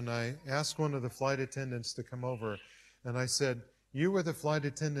happened, and I asked one of the flight attendants to come over, and I said, you were the flight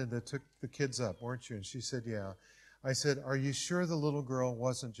attendant that took the kids up, weren't you? And she said, yeah. I said, are you sure the little girl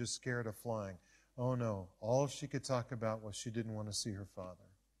wasn't just scared of flying? Oh, no. All she could talk about was she didn't want to see her father.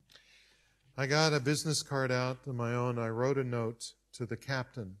 I got a business card out of my own. I wrote a note to the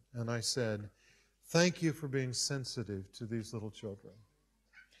captain, and I said, thank you for being sensitive to these little children.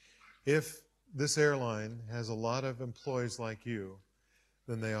 If this airline has a lot of employees like you,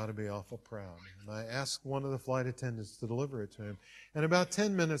 then they ought to be awful proud. And I asked one of the flight attendants to deliver it to him. And about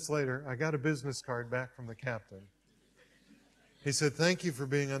 10 minutes later, I got a business card back from the captain. He said, thank you for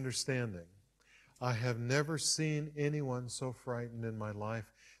being understanding. I have never seen anyone so frightened in my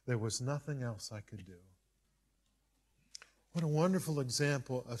life. There was nothing else I could do. What a wonderful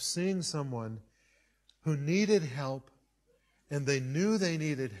example of seeing someone who needed help, and they knew they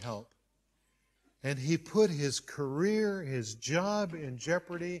needed help. And he put his career, his job in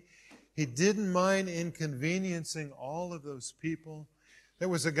jeopardy. He didn't mind inconveniencing all of those people. There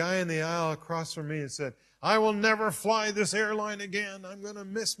was a guy in the aisle across from me and said, I will never fly this airline again. I'm going to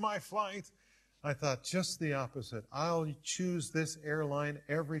miss my flight. I thought just the opposite. I'll choose this airline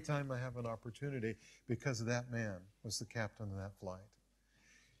every time I have an opportunity because that man was the captain of that flight.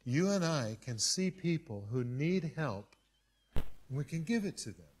 You and I can see people who need help, and we can give it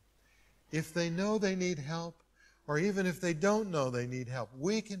to them. If they know they need help, or even if they don't know they need help,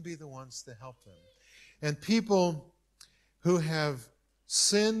 we can be the ones to help them. And people who have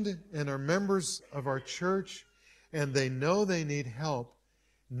sinned and are members of our church and they know they need help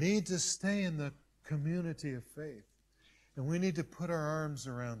need to stay in the community of faith. And we need to put our arms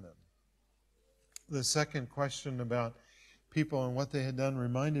around them. The second question about people and what they had done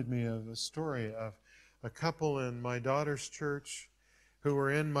reminded me of a story of a couple in my daughter's church who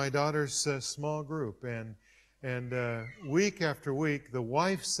were in my daughter's small group. And week after week, the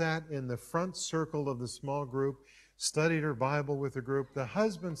wife sat in the front circle of the small group, studied her Bible with the group. The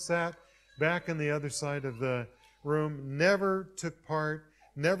husband sat back on the other side of the room, never took part,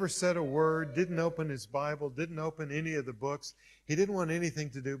 never said a word, didn't open his Bible, didn't open any of the books. He didn't want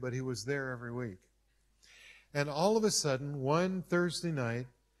anything to do, but he was there every week. And all of a sudden, one Thursday night,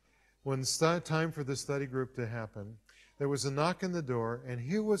 when it's time for the study group to happen, there was a knock on the door, and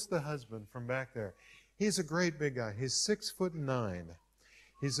here was the husband from back there. He's a great big guy. He's 6'9".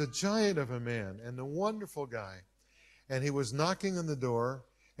 He's a giant of a man and a wonderful guy. And he was knocking on the door,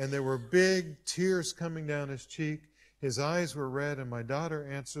 and there were big tears coming down his cheek. His eyes were red, and my daughter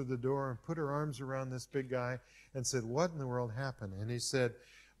answered the door and put her arms around this big guy and said, "What in the world happened?" And he said,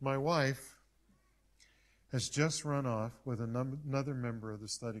 "My wife has just run off with another member of the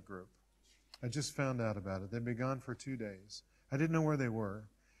study group. I just found out about it. They'd been gone for 2 days. I didn't know where they were.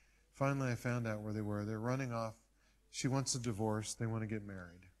 Finally, I found out where they were. They're running off. She wants a divorce. They want to get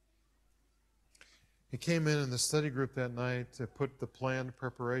married." He came in the study group that night to put the planned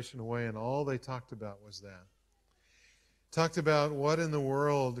preparation away, and all they talked about was that. Talked about what in the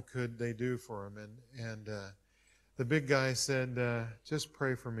world could they do for him. And the big guy said, "Just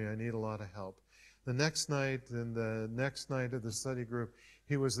pray for me. I need a lot of help." The next night and the next night of the study group,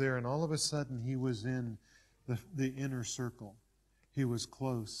 he was there, and all of a sudden he was in the inner circle. He was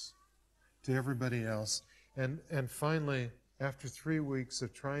close to everybody else. And finally, after 3 weeks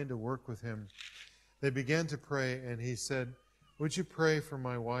of trying to work with him, they began to pray, and he said, "Would you pray for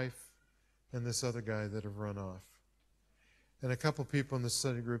my wife and this other guy that have run off?" And a couple people in the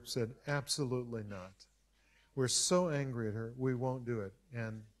study group said, "Absolutely not. We're so angry at her, we won't do it."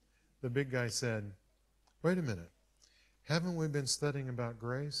 And the big guy said, "Wait a minute. Haven't we been studying about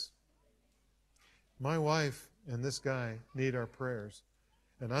grace? My wife and this guy need our prayers,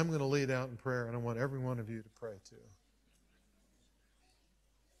 and I'm going to lead out in prayer, and I want every one of you to pray too."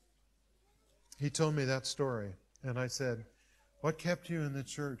 He told me that story, and I said, "What kept you in the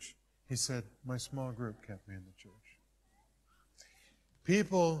church?" He said, "My small group kept me in the church."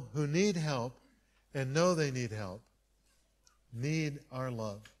 People who need help and know they need help need our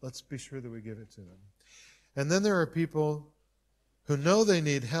love. Let's be sure that we give it to them. And then there are people who know they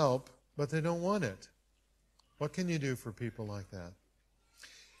need help, but they don't want it. What can you do for people like that?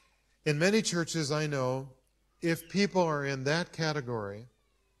 In many churches, I know, if people are in that category,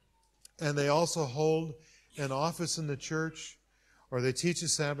 and they also hold an office in the church, or they teach a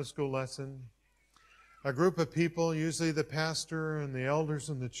Sabbath school lesson, a group of people, usually the pastor and the elders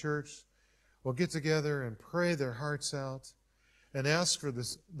in the church, will get together and pray their hearts out and ask for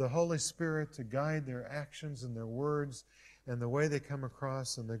the Holy Spirit to guide their actions and their words and the way they come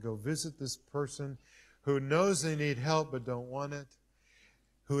across, and they go visit this person who knows they need help but don't want it,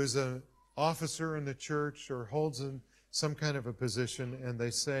 who is an officer in the church or holds some kind of a position, and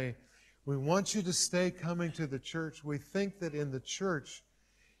they say, "We want you to stay coming to the church. We think that in the church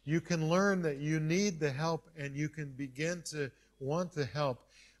you can learn that you need the help and you can begin to want the help,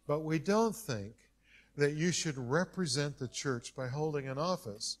 but we don't think that you should represent the church by holding an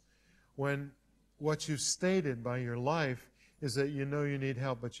office when what you've stated by your life is that you know you need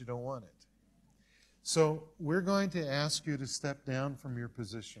help but you don't want it. So we're going to ask you to step down from your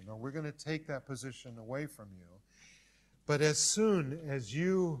position, or we're going to take that position away from you. But as soon as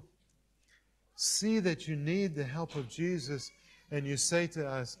you see that you need the help of Jesus and you say to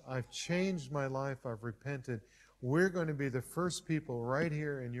us, 'I've changed my life, I've repented,' we're going to be the first people right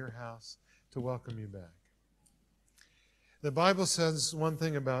here in your house to welcome you back." The Bible says one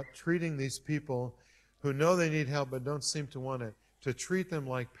thing about treating these people who know they need help but don't seem to want it, to treat them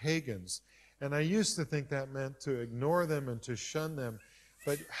like pagans. And I used to think that meant to ignore them and to shun them.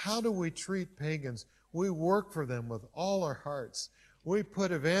 But how do we treat pagans? We work for them with all our hearts. We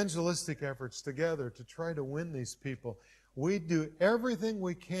put evangelistic efforts together to try to win these people. We do everything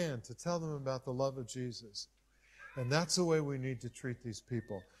we can to tell them about the love of Jesus. And that's the way we need to treat these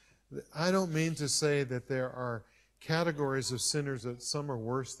people. I don't mean to say that there are categories of sinners that some are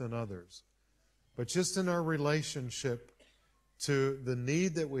worse than others. But just in our relationship to the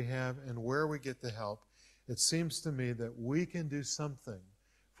need that we have and where we get the help, it seems to me that we can do something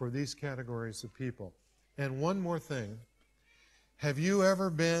for these categories of people. And one more thing. Have you ever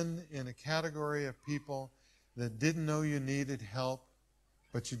been in a category of people that didn't know you needed help,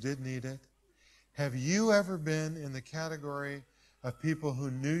 but you did need it? Have you ever been in the category of people who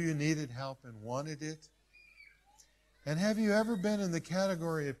knew you needed help and wanted it? And have you ever been in the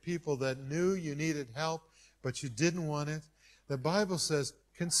category of people that knew you needed help, but you didn't want it? The Bible says,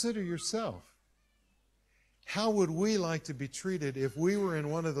 consider yourself. How would we like to be treated if we were in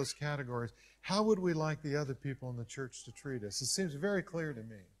one of those categories? How would we like the other people in the church to treat us? It seems very clear to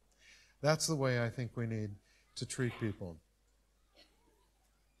me. That's the way I think we need to treat people.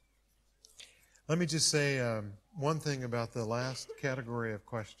 Let me just say one thing about the last category of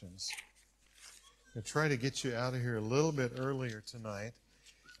questions. I'll try to get you out of here a little bit earlier tonight,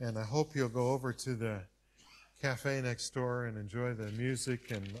 and I hope you'll go over to the cafe next door and enjoy the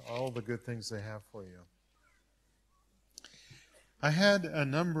music and all the good things they have for you. I had a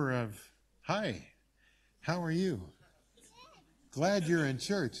number of, hi, how are you? Glad you're in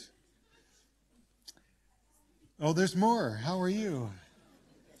church. Oh, there's more. How are you?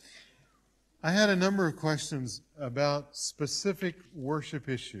 I had a number of questions about specific worship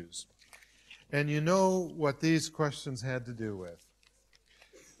issues. And you know what these questions had to do with.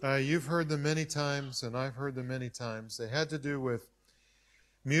 You've heard them many times, and I've heard them many times. They had to do with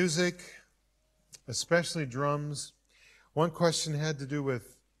music, especially drums. One question had to do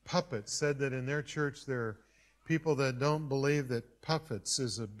with puppets, said that in their church there are people that don't believe that puppets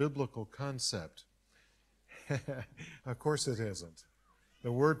is a biblical concept. Of course it isn't.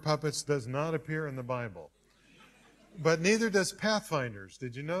 The word puppets does not appear in the Bible. But neither does Pathfinders.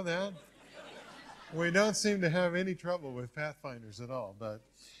 Did you know that? We don't seem to have any trouble with Pathfinders at all. But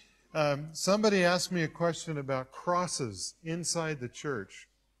somebody asked me a question about crosses inside the church.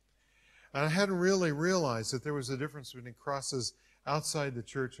 And I hadn't really realized that there was a difference between crosses outside the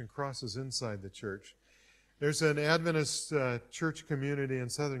church and crosses inside the church. There's an Adventist church community in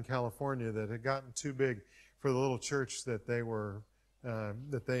Southern California that had gotten too big for the little church that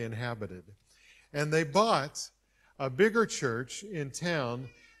they inhabited. And they bought a bigger church in town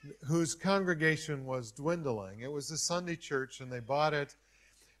whose congregation was dwindling. It was a Sunday church, and they bought it,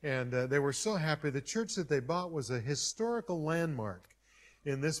 and they were so happy. The church that they bought was a historical landmark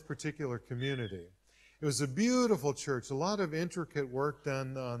in this particular community. It was a beautiful church, a lot of intricate work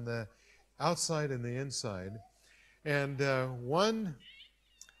done on the outside and the inside. And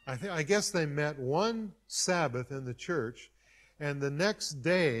I guess they met one Sabbath in the church, and the next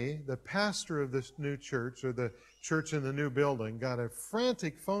day, the pastor of this new church, or the church in the new building, got a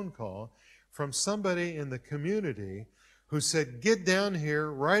frantic phone call from somebody in the community who said, "Get down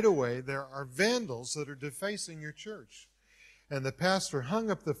here right away. There are vandals that are defacing your church." And the pastor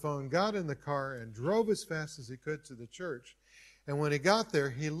hung up the phone, got in the car, and drove as fast as he could to the church. And when he got there,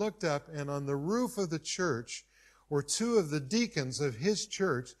 he looked up, and on the roof of the church were two of the deacons of his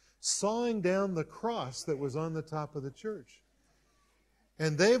church sawing down the cross that was on the top of the church.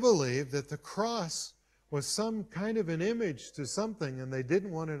 And they believed that the cross was some kind of an image to something, and they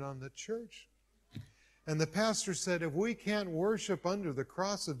didn't want it on the church. And the pastor said, if we can't worship under the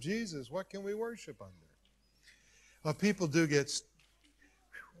cross of Jesus, what can we worship under? Well, people do get,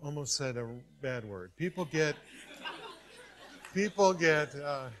 almost said a bad word. People get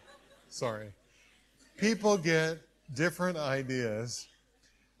different ideas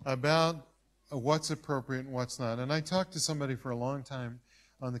about what's appropriate and what's not. And I talked to somebody for a long time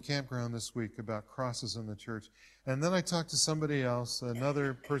on the campground this week about crosses in the church. And then I talked to somebody else,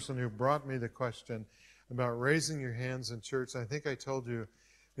 another person who brought me the question about raising your hands in church. I think I told you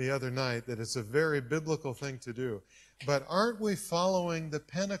the other night that it's a very biblical thing to do. But aren't we following the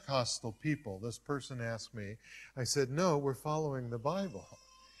Pentecostal people? This person asked me. I said, no, we're following the Bible.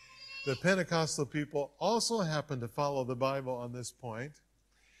 The Pentecostal people also happen to follow the Bible on this point.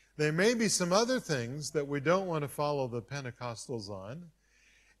 There may be some other things that we don't want to follow the Pentecostals on.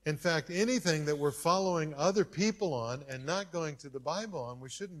 In fact, anything that we're following other people on and not going to the Bible on, we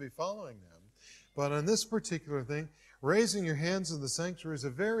shouldn't be following them. But on this particular thing, raising your hands in the sanctuary is a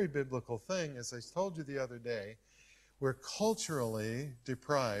very biblical thing. As I told you the other day, we're culturally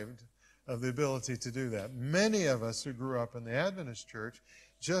deprived of the ability to do that. Many of us who grew up in the Adventist church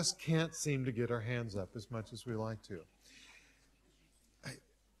just can't seem to get our hands up as much as we like to.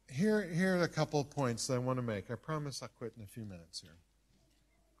 Here are a couple of points that I want to make. I promise I'll quit in a few minutes here.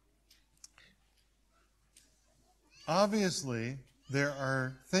 Obviously, there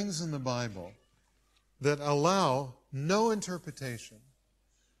are things in the Bible that allow no interpretation,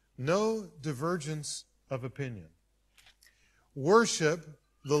 no divergence of opinion. Worship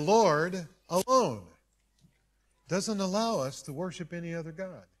the Lord alone. Doesn't allow us to worship any other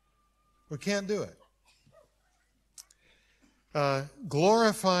God. We can't do it.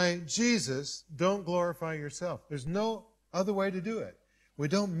 Glorify Jesus, don't glorify yourself. There's no other way to do it. We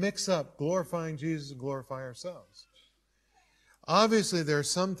don't mix up glorifying Jesus and glorify ourselves. Obviously, there are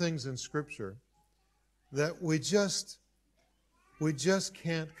some things in Scripture that we just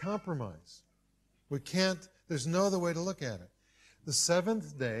can't compromise. There's no other way to look at it. The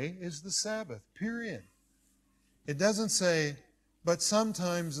seventh day is the Sabbath, period. It doesn't say, but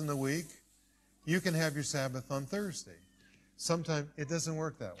sometimes in the week, you can have your Sabbath on Thursday. Sometimes it doesn't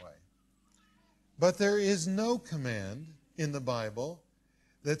work that way. But there is no command in the Bible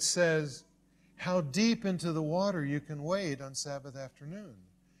that says how deep into the water you can wade on Sabbath afternoon,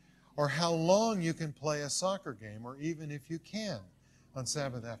 or how long you can play a soccer game, or even if you can on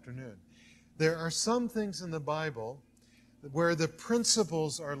Sabbath afternoon. There are some things in the Bible where the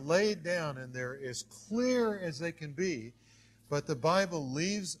principles are laid down and they're as clear as they can be, But the Bible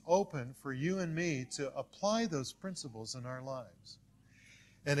leaves open for you and me to apply those principles in our lives.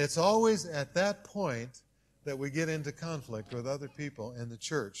 And it's always at that point that we get into conflict with other people in the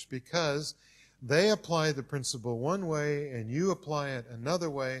church, because they apply the principle one way and you apply it another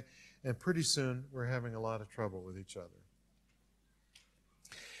way, and pretty soon we're having a lot of trouble with each other.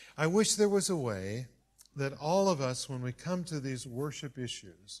 I wish there was a way that all of us, when we come to these worship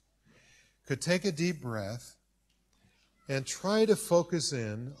issues, could take a deep breath and try to focus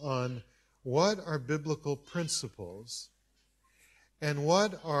in on what are biblical principles and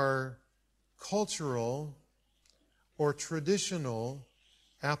what are cultural or traditional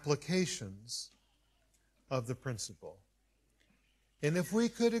applications of the principle. And if we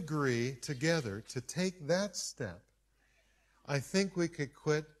could agree together to take that step, I think we could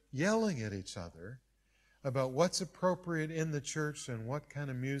quit yelling at each other about what's appropriate in the church and what kind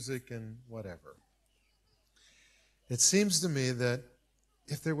of music and whatever. It seems to me that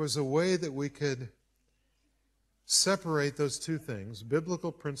if there was a way that we could separate those two things,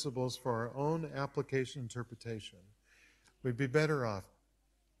 biblical principles for our own application interpretation, we'd be better off.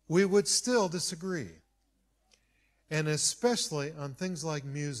 We would still disagree. And especially on things like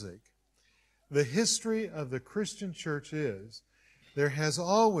music. The history of the Christian church is there has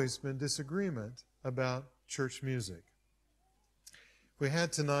always been disagreement about church music. We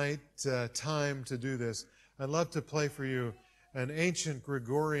had tonight time to do this. I'd love to play for you an ancient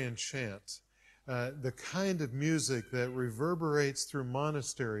Gregorian chant, the kind of music that reverberates through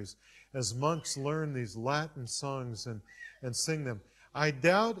monasteries as monks learn these Latin songs and sing them. I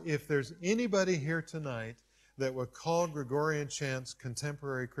doubt if there's anybody here tonight that would call Gregorian chants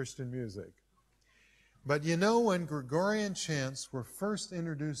contemporary Christian music. But you know, when Gregorian chants were first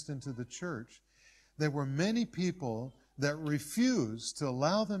introduced into the church, there were many people that refused to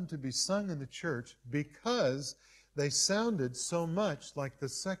allow them to be sung in the church because they sounded so much like the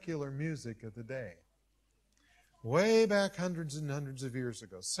secular music of the day. Way back hundreds and hundreds of years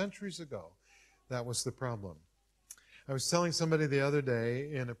ago, centuries ago, that was the problem. I was telling somebody the other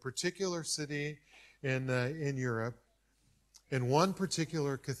day, in a particular city in Europe, in one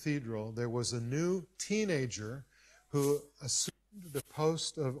particular cathedral, there was a new teenager who assumed the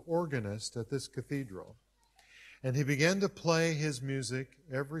post of organist at this cathedral. And he began to play his music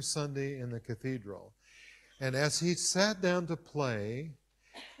every Sunday in the cathedral. And as he sat down to play,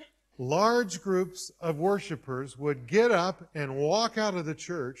 large groups of worshipers would get up and walk out of the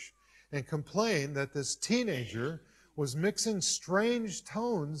church and complain that this teenager was mixing strange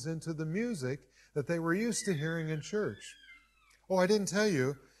tones into the music that they were used to hearing in church. Oh, I didn't tell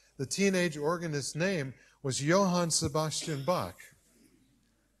you, the teenage organist's name was Johann Sebastian Bach.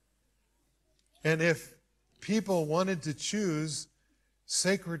 And if people wanted to choose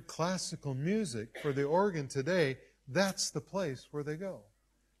sacred classical music for the organ today, that's the place where they go,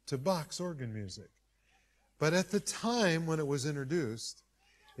 to Bach's organ music. But at the time when it was introduced,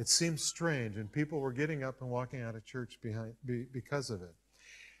 it seemed strange, and people were getting up and walking out of church because of it.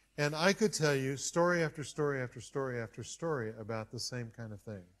 And I could tell you story after story after story after story about the same kind of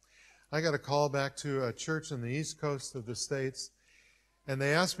thing. I got a call back to a church on the east coast of the States, and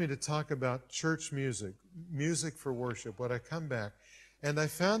they asked me to talk about church music, music for worship. Would I come back? And I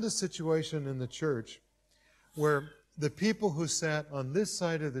found a situation in the church where the people who sat on this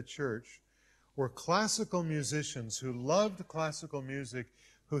side of the church were classical musicians who loved classical music,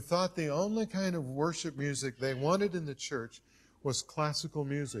 who thought the only kind of worship music they wanted in the church was classical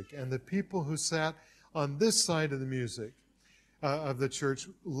music. And the people who sat on this side of the music, of the church,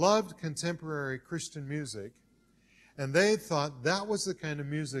 loved contemporary Christian music. And they thought that was the kind of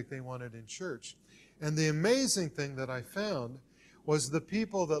music they wanted in church. And the amazing thing that I found was the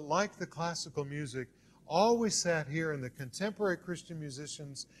people that liked the classical music always sat here, and the contemporary Christian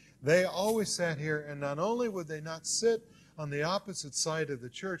musicians, they always sat here, and not only would they not sit on the opposite side of the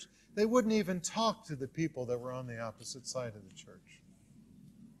church, they wouldn't even talk to the people that were on the opposite side of the church.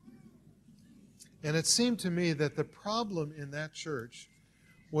 And it seemed to me that the problem in that church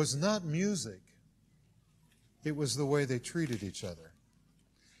was not music. It was the way they treated each other.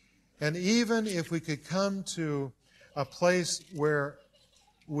 And even if we could come to a place where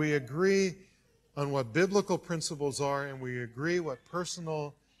we agree on what biblical principles are and we agree what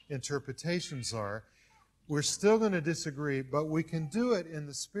personal interpretations are, we're still going to disagree, but we can do it in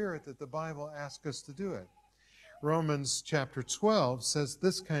the spirit that the Bible asks us to do it. Romans chapter 12 says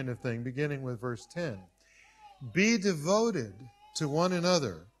this kind of thing, beginning with verse 10. Be devoted to one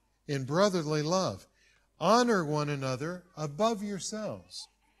another in brotherly love. Honor one another above yourselves.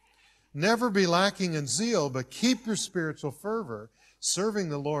 Never be lacking in zeal, but keep your spiritual fervor, serving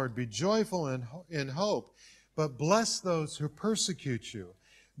the Lord. Be joyful in hope. But bless those who persecute you.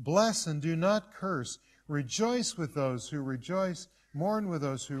 Bless and do not curse. Rejoice with those who rejoice. Mourn with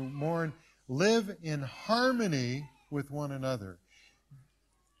those who mourn. Live in harmony with one another.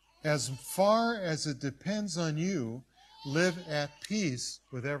 As far as it depends on you, live at peace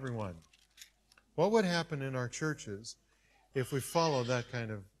with everyone. What would happen in our churches if we followed that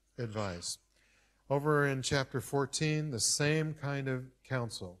kind of advice? Over in chapter 14, the same kind of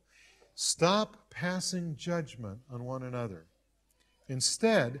counsel. Stop passing judgment on one another.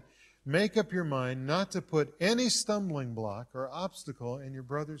 Instead, make up your mind not to put any stumbling block or obstacle in your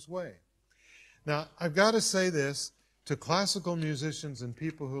brother's way. Now, I've got to say this to classical musicians and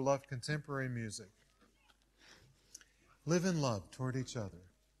people who love contemporary music. Live in love toward each other.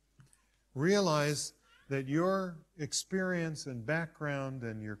 Realize that your experience and background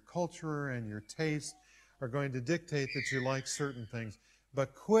and your culture and your taste are going to dictate that you like certain things.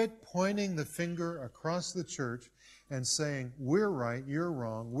 But quit pointing the finger across the church and saying, we're right, you're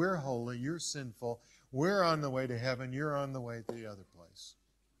wrong, we're holy, you're sinful, we're on the way to heaven, you're on the way to the other place.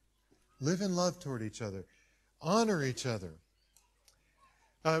 Live in love toward each other. Honor each other.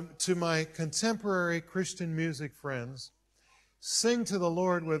 To my contemporary Christian music friends, sing to the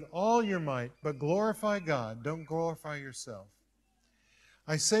Lord with all your might, but glorify God. Don't glorify yourself.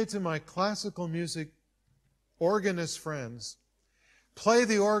 I say to my classical music organist friends, play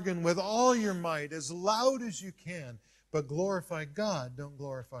the organ with all your might, as loud as you can, but glorify God. Don't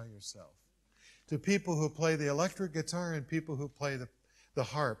glorify yourself. To people who play the electric guitar and people who play the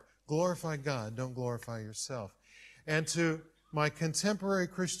harp, glorify God. Don't glorify yourself. And to my contemporary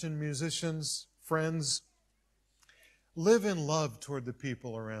Christian musicians, friends, live in love toward the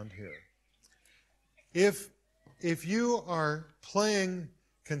people around here. If you are playing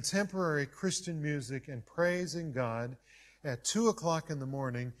contemporary Christian music and praising God at 2 o'clock in the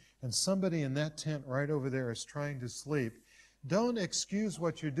morning and somebody in that tent right over there is trying to sleep, don't excuse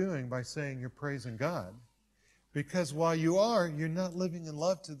what you're doing by saying you're praising God. Because while you are, you're not living in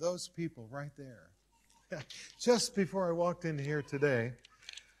love to those people right there. Just before I walked in here today,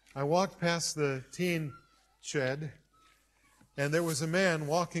 I walked past the teen shed, and there was a man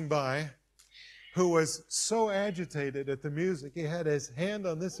walking by who was so agitated at the music. He had his hand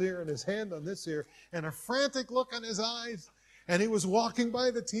on this ear and his hand on this ear and a frantic look on his eyes. And he was walking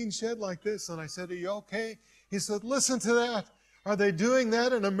by the teen shed like this. And I said, are you okay? He said, listen to that. Are they doing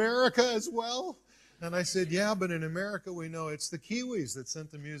that in America as well? And I said, yeah, but in America we know it's the Kiwis that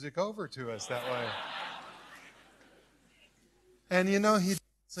sent the music over to us that way. And you know, he did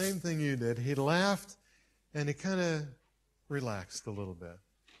the same thing you did. He laughed and he kind of relaxed a little bit.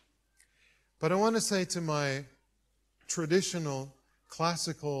 But I want to say to my traditional,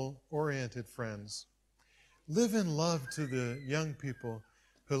 classical-oriented friends, live in love to the young people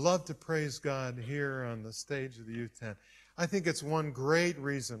who love to praise God here on the stage of the youth tent. I think it's one great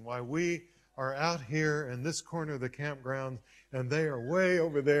reason why we are out here in this corner of the campground and they are way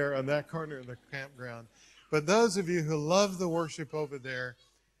over there on that corner of the campground. But those of you who love the worship over there,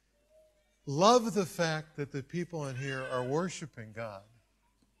 love the fact that the people in here are worshiping God.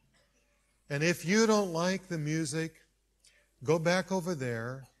 And if you don't like the music, go back over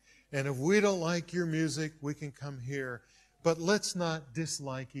there. And if we don't like your music, we can come here. But let's not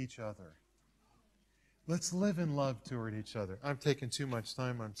dislike each other. Let's live in love toward each other. I'm taking too much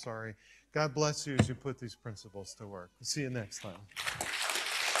time. I'm sorry. God bless you as you put these principles to work. See you next time.